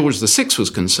where George VI was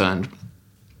concerned,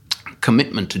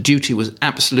 commitment to duty was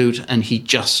absolute, and he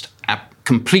just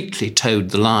completely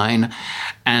towed the line.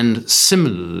 And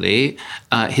similarly,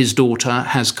 his daughter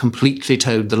has completely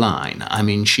towed the line. I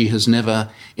mean, she has never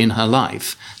in her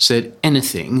life said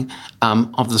anything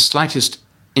of the slightest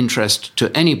interest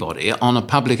to anybody on a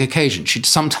public occasion. She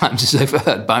sometimes is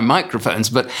overheard by microphones,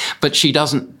 but she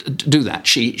doesn't do that.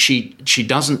 She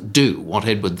doesn't do what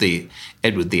Edward VIII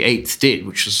did,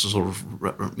 which is sort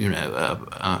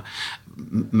of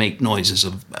make noises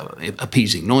of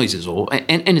appeasing noises or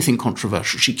anything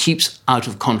controversial. She keeps out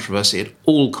of controversy at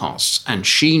all costs, and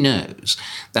she knows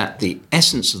that the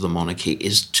essence of the monarchy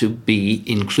is to be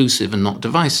inclusive and not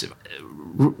divisive.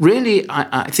 Really,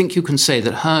 I think you can say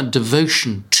that her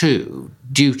devotion to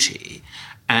duty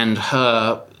and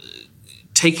her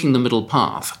taking the middle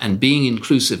path and being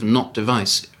inclusive and not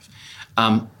divisive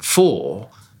for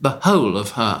the whole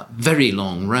of her very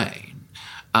long reign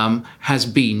has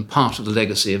been part of the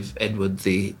legacy of Edward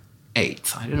VIII.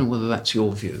 I don't know whether that's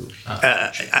your view.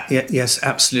 Yes,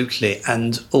 absolutely.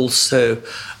 And also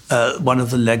one of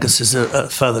the legacies, a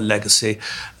further legacy,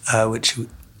 which you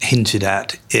hinted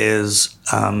at, is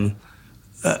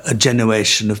a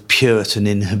generation of Puritan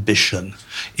inhibition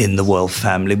in the royal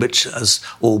family, which, as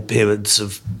all periods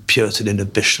of Puritan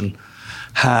inhibition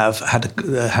have had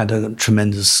a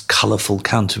tremendous colourful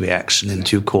counter-reaction in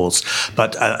due course,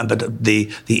 but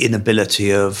the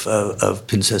inability of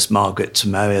Princess Margaret to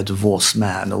marry a divorced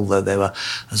man, although there were,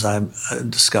 as I'm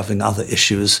discovering, other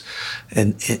issues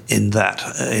in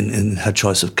her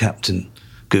choice of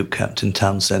Group Captain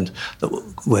Townsend that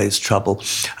raised trouble.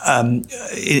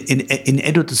 In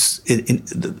Edward,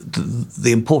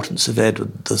 the importance of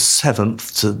Edward VII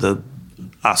to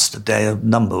us today, a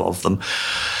number of them.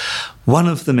 One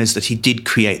of them is that he did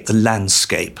create the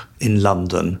landscape in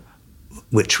London,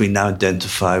 which we now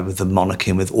identify with the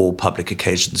monarchy and with all public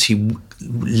occasions. He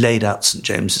laid out St.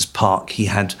 James's Park. He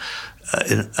had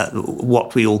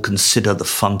what we all consider the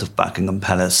front of Buckingham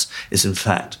Palace is in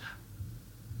fact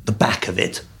the back of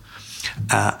it.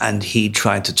 And he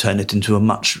tried to turn it into a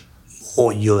much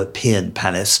more European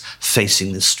palace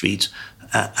facing the street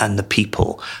and the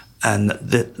people. And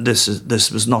this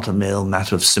was not a mere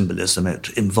matter of symbolism. It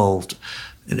involved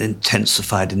an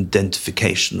intensified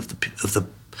identification of the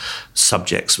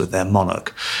subjects with their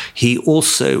monarch. He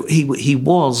also he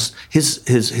was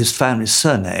his family's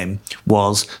surname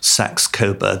was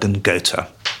Saxe-Coburg and Gotha.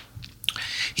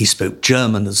 He spoke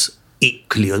German as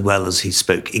equally well as he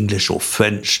spoke English or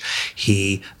French.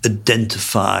 He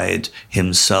identified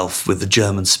himself with the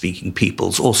German-speaking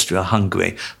peoples,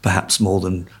 Austria-Hungary, perhaps more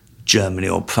than Germany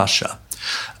or Prussia.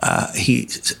 He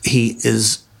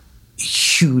is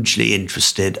hugely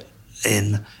interested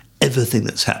in everything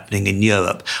that's happening in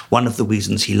Europe. One of the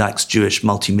reasons he likes Jewish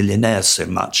multimillionaires so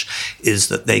much is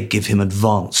that they give him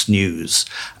advance news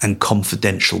and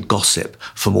confidential gossip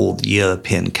from all the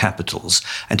European capitals.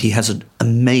 And he has an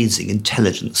amazing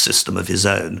intelligence system of his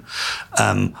own,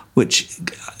 which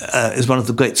is one of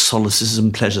the great solaces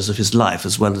and pleasures of his life,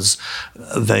 as well as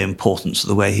very important to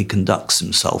the way he conducts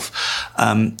himself.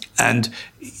 And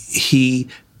he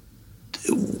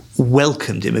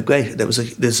welcomed immigration.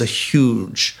 There's a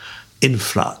huge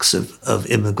influx of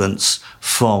immigrants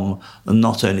from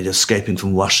not only escaping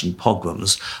from Russian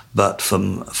pogroms, but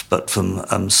from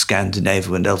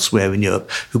Scandinavia and elsewhere in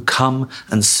Europe, who come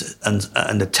and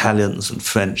Italians and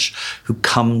French who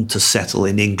come to settle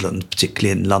in England,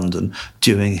 particularly in London,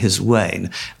 during his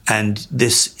reign. And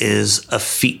this is a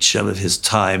feature of his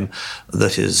time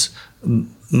that is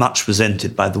much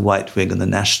resented by the right wing and the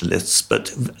nationalists, but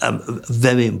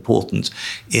very important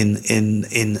in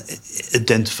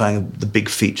identifying the big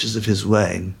features of his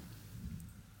reign.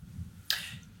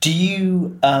 Do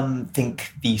you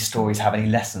think these stories have any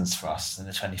lessons for us in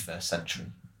the 21st century?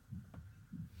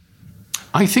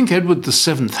 I think Edward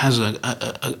VII has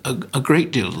a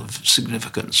great deal of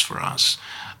significance for us,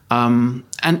 and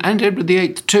Edward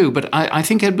VIII too. But I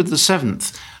think Edward VII,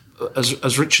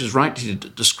 as Richard's rightly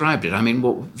described it, I mean,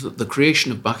 the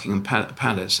creation of Buckingham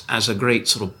Palace as a great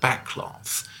sort of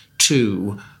backcloth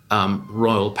to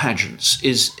royal pageants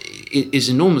is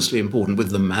enormously important,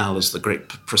 with the Mall as the great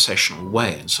processional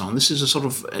way and so on. This is a sort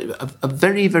of a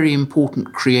very, very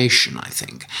important creation, I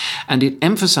think. And it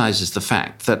emphasises the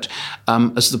fact that,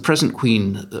 as the present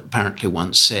Queen apparently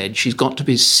once said, she's got to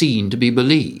be seen to be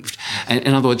believed. And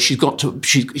in other words, she's got to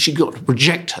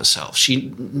project herself.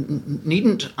 She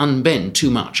needn't unbend too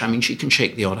much. I mean, she can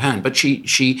shake the odd hand, but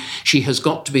she has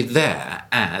got to be there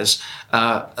as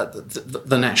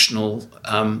the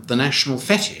national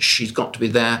fetish. She's got to be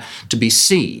there to be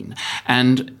seen.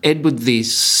 And Edward VII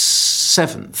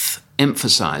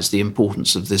emphasised the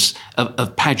importance of this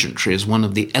of pageantry as one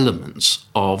of the elements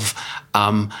of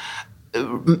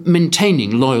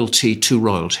maintaining loyalty to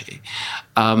royalty.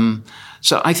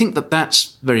 So I think that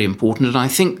that's very important, and I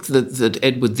think that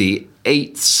Edward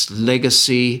VIII's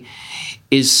legacy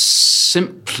is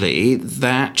simply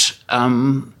that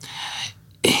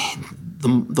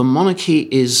the monarchy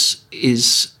is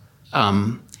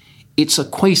it's a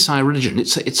quasi-religion.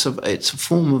 It's a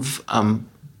form of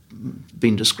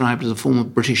being described as a form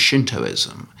of British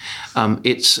Shintoism.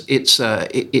 It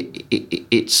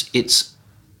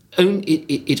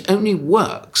only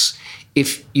works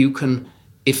if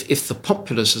the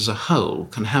populace as a whole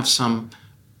can have some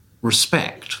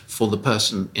respect for the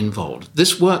person involved.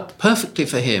 This worked perfectly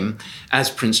for him as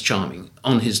Prince Charming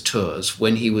on his tours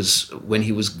when he was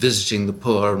visiting the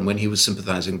poor and when he was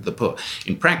sympathising with the poor.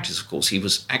 In practice, of course, he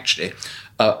was actually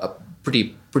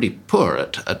pretty poor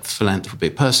at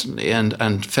philanthropy personally,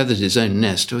 and feathered his own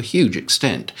nest to a huge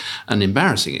extent, an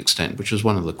embarrassing extent, which was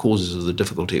one of the causes of the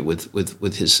difficulty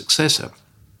with his successor.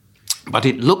 But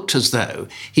it looked as though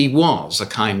he was a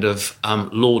kind of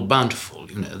Lord Bountiful,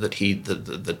 that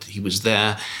he was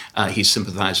there, he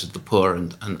sympathised with the poor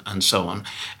and so on.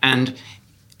 And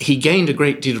he gained a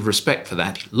great deal of respect for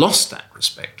that. He lost that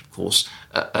respect, of course,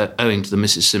 owing to the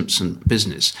Mrs. Simpson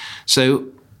business. So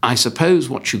I suppose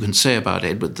what you can say about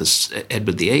Edward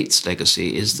VIII's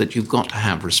legacy is that you've got to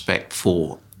have respect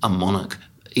for a monarch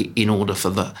in order for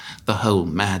the whole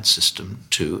mad system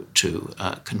to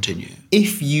continue.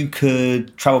 If you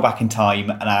could travel back in time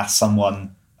and ask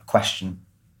someone a question,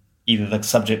 either the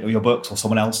subject of your books or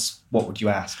someone else, what would you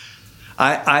ask?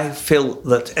 I feel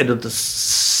that Edward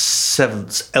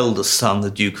VII's eldest son,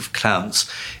 the Duke of Clarence,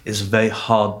 is a very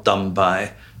hard done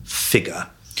by figure.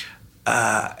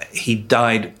 He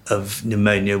died of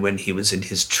pneumonia when he was in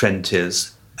his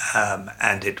 20s,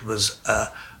 and it was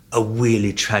a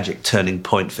really tragic turning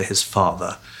point for his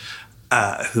father,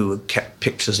 who kept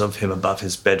pictures of him above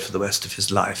his bed for the rest of his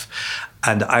life.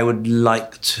 And I would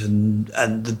like to...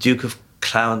 And the Duke of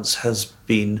Clarence has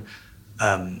been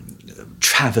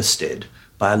travestied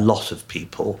by a lot of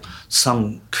people.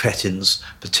 Some cretins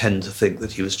pretend to think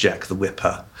that he was Jack the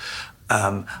Whipper.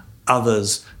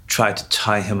 Others try to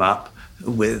tie him up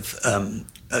with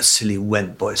a silly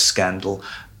Went Boy scandal,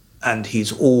 and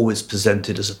he's always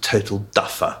presented as a total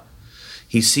duffer.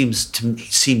 He seemed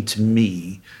to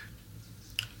me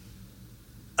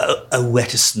a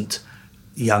reticent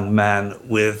young man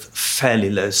with fairly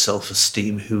low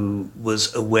self-esteem who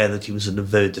was aware that he was in a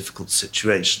very difficult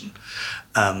situation.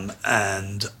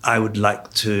 And I would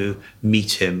like to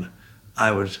meet him.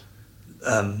 I would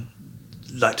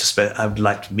like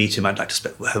to meet him. I'd like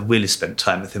to have really spent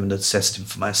time with him and assessed him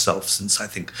for myself, since I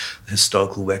think the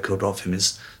historical record of him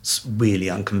is really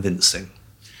unconvincing.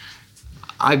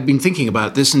 I've been thinking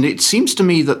about this, and it seems to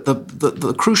me that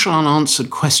the crucial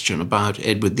unanswered question about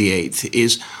Edward VIII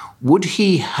is, could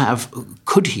he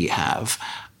have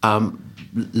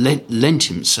lent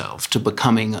himself to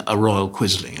becoming a royal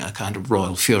quisling, a kind of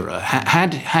royal Führer?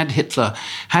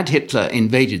 Had Hitler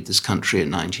invaded this country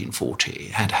in 1940,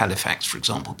 had Halifax, for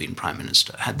example, been prime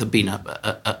minister, had there been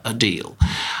a deal,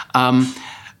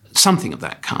 something of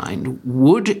that kind,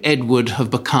 would Edward have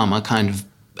become a kind of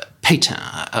Pétain,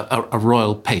 a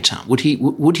royal Pétain? Would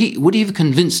he have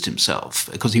convinced himself,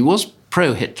 because he was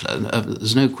pro-Hitler,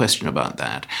 there's no question about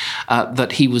that,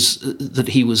 that he was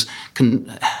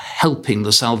helping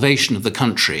the salvation of the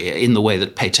country in the way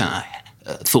that Pétain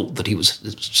thought that he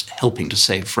was helping to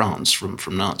save France from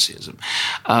Nazism?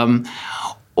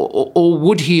 Or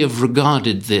would he have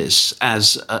regarded this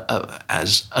as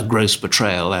a gross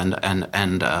betrayal and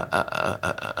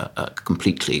a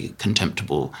completely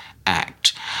contemptible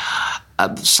act?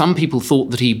 Some people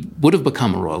thought that he would have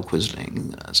become a royal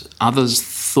quisling. Others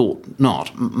thought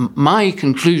not. My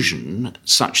conclusion,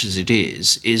 such as it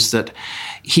is that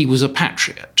he was a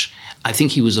patriot. I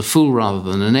think he was a fool rather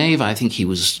than a knave. I think he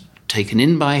was taken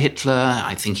in by Hitler.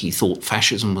 I think he thought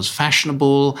fascism was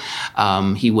fashionable.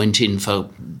 He went in for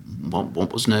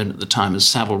what was known at the time as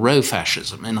Savile Row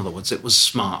fascism. In other words, it was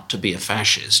smart to be a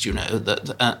fascist,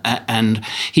 and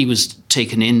he was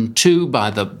taken in too by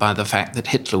the fact that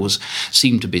Hitler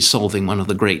seemed to be solving one of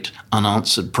the great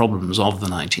unanswered problems of the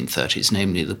 1930s,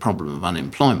 namely the problem of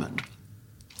unemployment.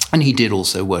 And he did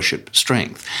also worship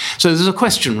strength. So there's a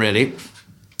question, really,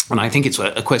 and I think it's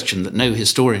a question that no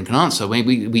historian can answer.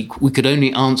 Maybe we could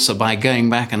only answer by going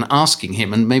back and asking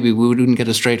him, and maybe we wouldn't get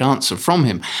a straight answer from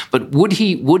him. But would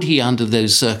he, under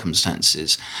those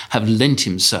circumstances, have lent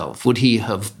himself? Would he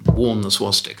have worn the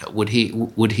swastika? Would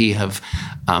he have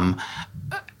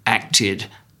acted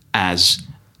as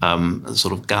a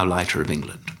sort of Gauleiter of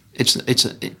England? It's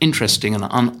an interesting and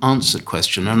unanswered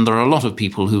question, and there are a lot of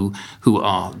people who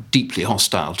are deeply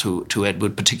hostile to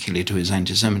Edward, particularly to his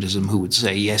anti-Semitism, who would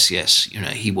say yes,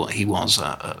 he was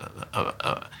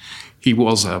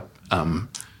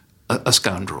a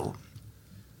scoundrel.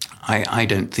 I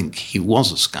don't think he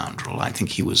was a scoundrel. I think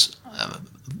he was a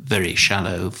very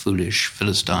shallow, foolish,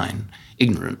 Philistine,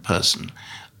 ignorant person,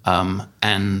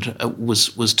 and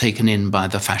was taken in by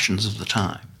the fashions of the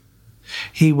time.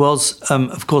 He was,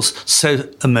 of course, so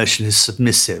emotionally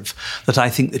submissive that I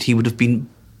think that he would have been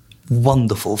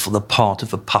wonderful for the part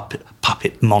of a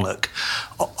puppet monarch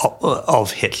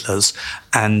of Hitler's,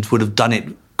 and would have done it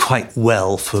quite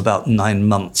well for about 9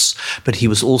 months. But he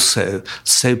was also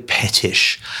so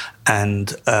pettish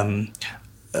and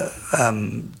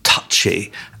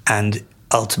touchy and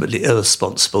ultimately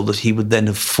irresponsible that he would then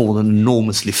have fallen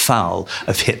enormously foul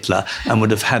of Hitler and would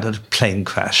have had a plane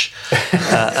crash.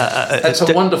 That's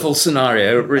a wonderful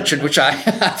scenario, Richard, which I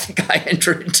think I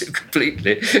enter into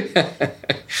completely.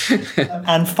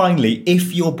 And finally,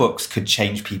 if your books could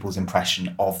change people's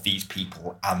impression of these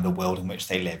people and the world in which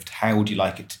they lived, how would you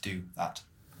like it to do that?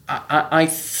 I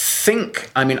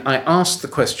asked the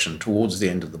question towards the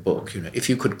end of the book, if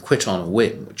you could quit on a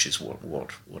whim, which is what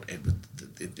Edward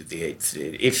the Eighth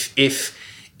did,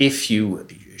 if you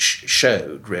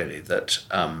showed really that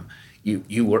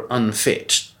you were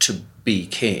unfit to be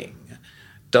king,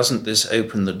 doesn't this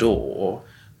open the door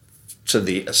to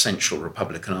the essential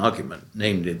Republican argument,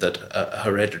 namely that a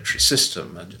hereditary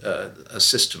system, a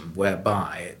system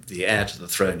whereby the heir to the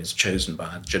throne is chosen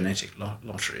by a genetic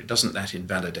lottery, doesn't that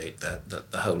invalidate the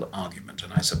whole argument?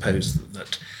 And I suppose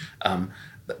that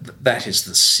that is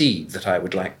the seed that I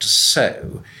would like to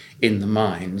sow in the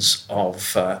minds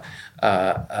of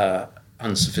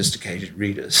unsophisticated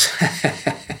readers.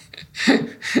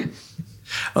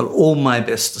 Well, all my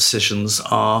best decisions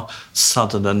are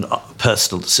sudden and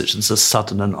personal decisions, are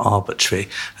sudden and arbitrary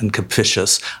and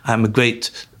capricious. I'm a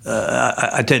great.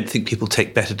 I don't think people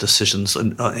take better decisions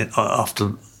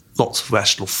after lots of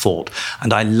rational thought,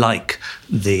 and I like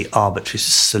the arbitrary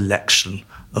selection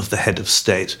of the head of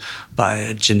state by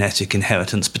a genetic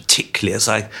inheritance, particularly as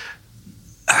I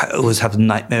always have a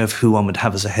nightmare of who one would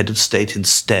have as a head of state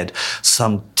instead,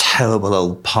 some terrible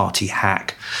old party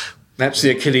hack. That's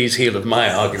the Achilles heel of my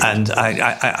argument. And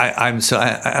I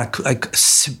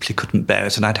simply couldn't bear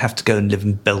it, and I'd have to go and live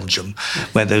in Belgium,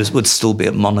 where there would still be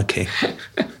a monarchy.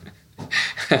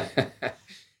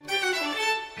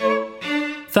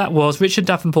 That was Richard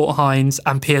Davenport Hines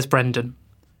and Piers Brendan.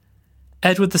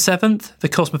 Edward VII, the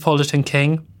Cosmopolitan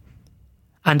King,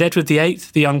 and Edward VIII,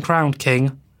 the Uncrowned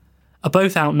King, are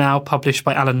both out now, published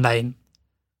by Alan Lane.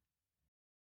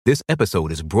 This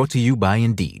episode is brought to you by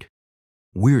Indeed.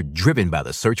 We're driven by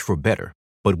the search for better,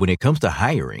 but when it comes to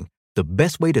hiring, the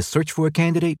best way to search for a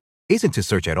candidate isn't to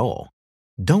search at all.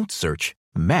 Don't search,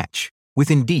 match with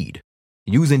Indeed.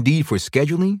 Use Indeed for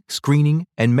scheduling, screening,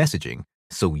 and messaging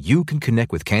so you can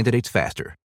connect with candidates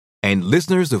faster. And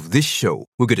listeners of this show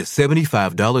will get a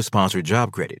 $75 sponsored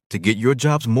job credit to get your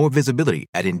jobs more visibility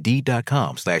at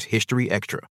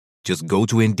Indeed.com/HistoryExtra. Just go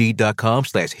to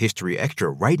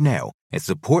Indeed.com/HistoryExtra right now and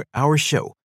support our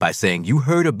show by saying you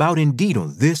heard about Indeed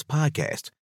on this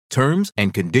podcast. Terms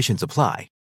and conditions apply.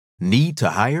 Need to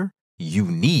hire? You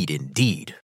need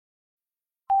Indeed.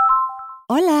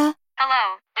 Hola.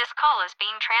 Hello, this call is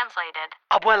being translated.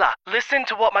 Abuela, listen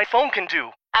to what my phone can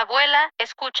do. Abuela,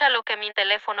 escucha lo que mi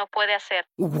teléfono puede hacer.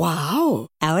 Wow.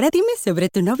 Ahora dime sobre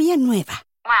tu novia nueva.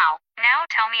 Wow, now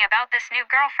tell me about this new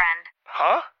girlfriend.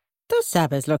 Huh? Tú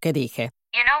sabes lo que dije.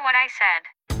 You know what I said.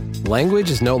 Language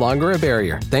is no longer a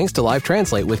barrier thanks to Live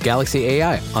Translate with Galaxy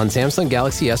AI on Samsung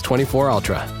Galaxy S24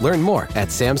 Ultra. Learn more at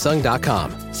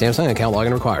Samsung.com. Samsung account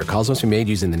login required. Calls must be made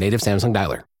using the native Samsung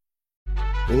dialer.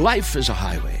 Life is a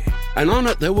highway, and on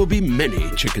it there will be many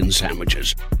chicken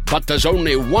sandwiches. But there's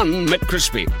only one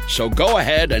McCrispy. So go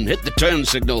ahead and hit the turn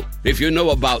signal if you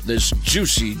know about this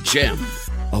juicy gem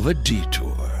of a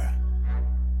detour.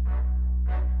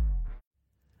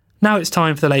 Now it's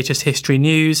time for the latest history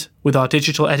news with our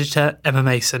digital editor, Emma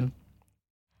Mason.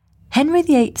 Henry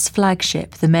VIII's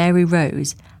flagship, the Mary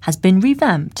Rose, has been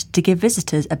revamped to give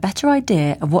visitors a better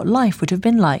idea of what life would have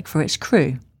been like for its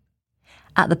crew.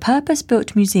 At the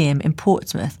purpose-built museum in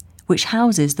Portsmouth, which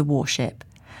houses the warship,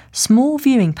 small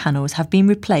viewing panels have been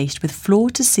replaced with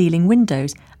floor-to-ceiling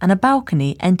windows and a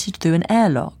balcony entered through an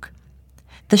airlock.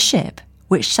 The ship,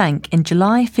 which sank in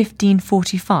July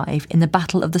 1545 in the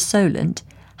Battle of the Solent,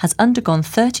 has undergone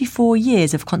 34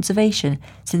 years of conservation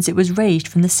since it was raised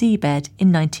from the seabed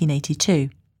in 1982.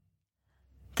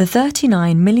 The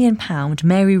 £39 million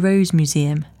Mary Rose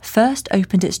Museum first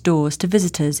opened its doors to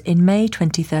visitors in May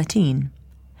 2013.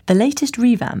 The latest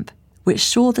revamp, which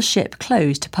saw the ship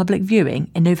closed to public viewing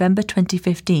in November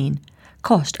 2015,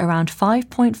 cost around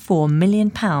 £5.4 million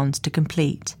to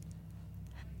complete.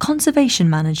 Conservation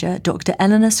manager Dr.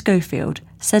 Eleanor Schofield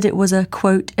said it was a,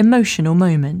 quote, emotional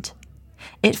moment.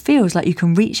 It feels like you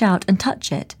can reach out and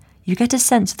touch it. You get a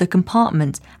sense of the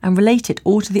compartments and relate it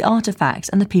all to the artefacts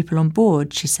and the people on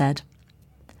board, she said.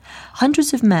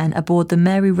 Hundreds of men aboard the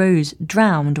Mary Rose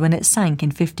drowned when it sank in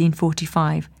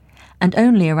 1545, and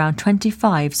only around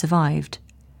 25 survived.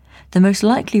 The most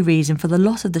likely reason for the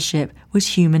loss of the ship was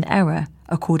human error,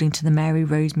 according to the Mary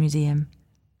Rose Museum.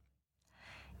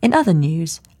 In other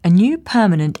news, a new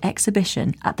permanent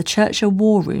exhibition at the Churchill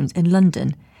War Rooms in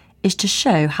London is to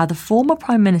show how the former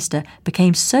Prime Minister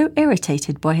became so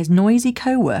irritated by his noisy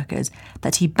co-workers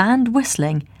that he banned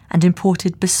whistling and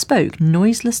imported bespoke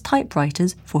noiseless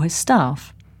typewriters for his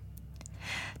staff.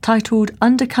 Titled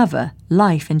Undercover: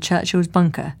 Life in Churchill's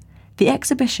Bunker, the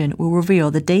exhibition will reveal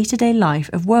the day-to-day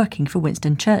life of working for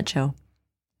Winston Churchill,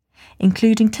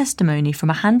 including testimony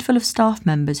from a handful of staff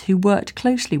members who worked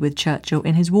closely with Churchill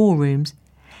in his war rooms.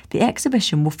 The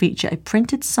exhibition will feature a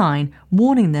printed sign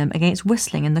warning them against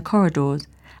whistling in the corridors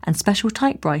and special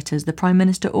typewriters the Prime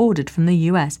Minister ordered from the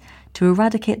US to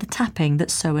eradicate the tapping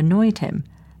that so annoyed him,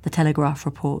 the Telegraph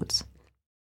reports.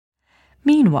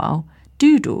 Meanwhile,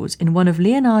 doodles in one of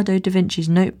Leonardo da Vinci's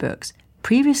notebooks,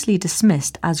 previously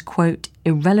dismissed as, quote,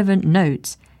 irrelevant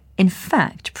notes, in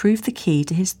fact prove the key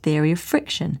to his theory of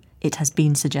friction, it has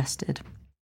been suggested.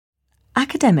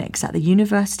 Academics at the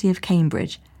University of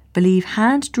Cambridge believe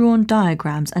hand-drawn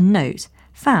diagrams and notes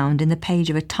found in the page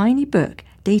of a tiny book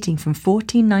dating from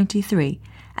 1493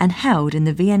 and held in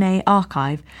the V&A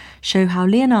archive show how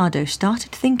Leonardo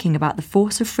started thinking about the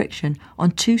force of friction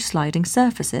on two sliding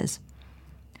surfaces.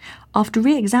 After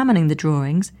re-examining the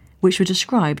drawings, which were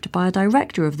described by a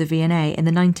director of the V&A in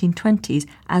the 1920s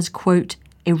as, quote,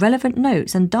 irrelevant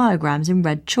notes and diagrams in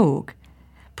red chalk,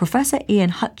 Professor Ian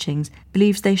Hutchings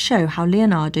believes they show how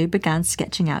Leonardo began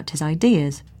sketching out his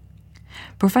ideas.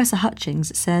 Professor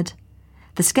Hutchings said,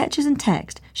 "The sketches and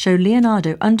text show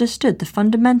Leonardo understood the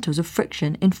fundamentals of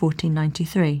friction in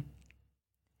 1493.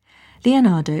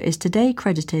 Leonardo is today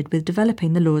credited with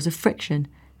developing the laws of friction,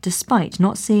 despite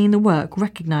not seeing the work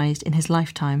recognised in his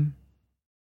lifetime."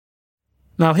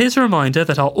 Now here's a reminder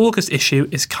that our August issue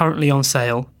is currently on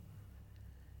sale.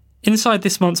 Inside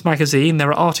this month's magazine there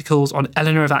are articles on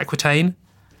Eleanor of Aquitaine,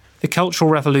 the Cultural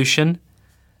Revolution,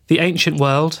 the Ancient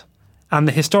World, and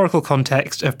the historical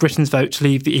context of Britain's vote to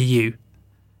leave the EU.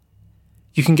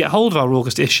 You can get hold of our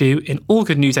August issue in all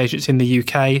good newsagents in the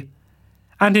UK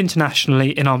and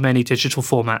internationally in our many digital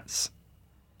formats.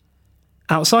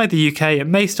 Outside the UK, it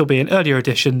may still be an earlier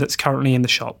edition that's currently in the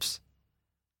shops.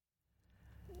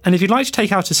 And if you'd like to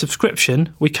take out a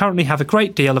subscription, we currently have a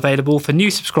great deal available for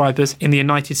new subscribers in the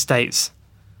United States,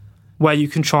 where you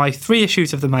can try 3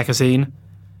 issues of the magazine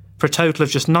for a total of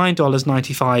just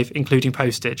 $9.95 including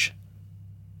postage.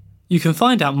 You can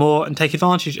find out more and take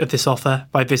advantage of this offer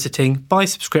by visiting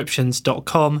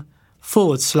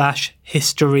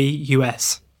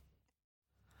buysubscriptions.com/historyus.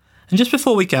 And just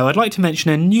before we go, I'd like to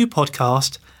mention a new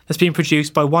podcast that's been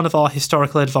produced by one of our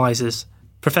historical advisors,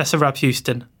 Professor Rab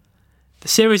Houston. The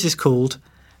series is called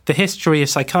The History of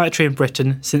Psychiatry in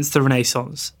Britain Since the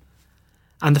Renaissance,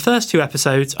 and the first 2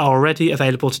 episodes are already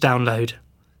available to download.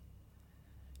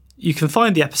 You can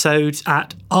find the episodes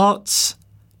at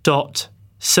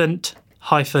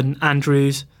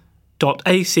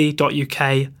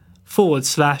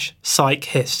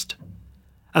arts.st-andrews.ac.uk/psychhist.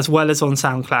 as well as on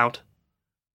SoundCloud.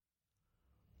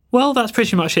 Well, that's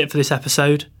pretty much it for this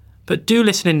episode, but do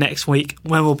listen in next week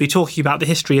when we'll be talking about the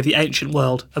history of the ancient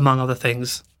world, among other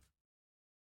things.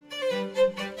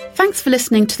 Thanks for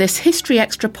listening to this History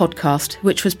Extra podcast,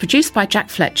 which was produced by Jack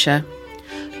Fletcher.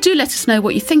 Do let us know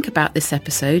what you think about this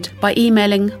episode by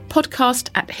emailing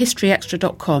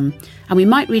podcast@historyextra.com, and we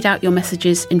might read out your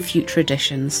messages in future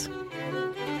editions.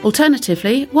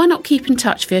 Alternatively, why not keep in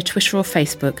touch via Twitter or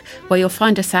Facebook, where you'll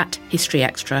find us at History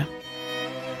Extra.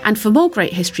 And for more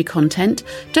great history content,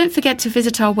 don't forget to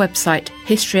visit our website,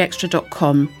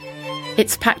 historyextra.com.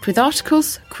 It's packed with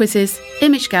articles, quizzes,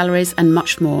 image galleries, and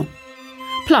much more.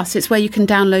 Plus, it's where you can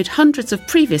download hundreds of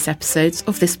previous episodes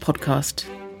of this podcast.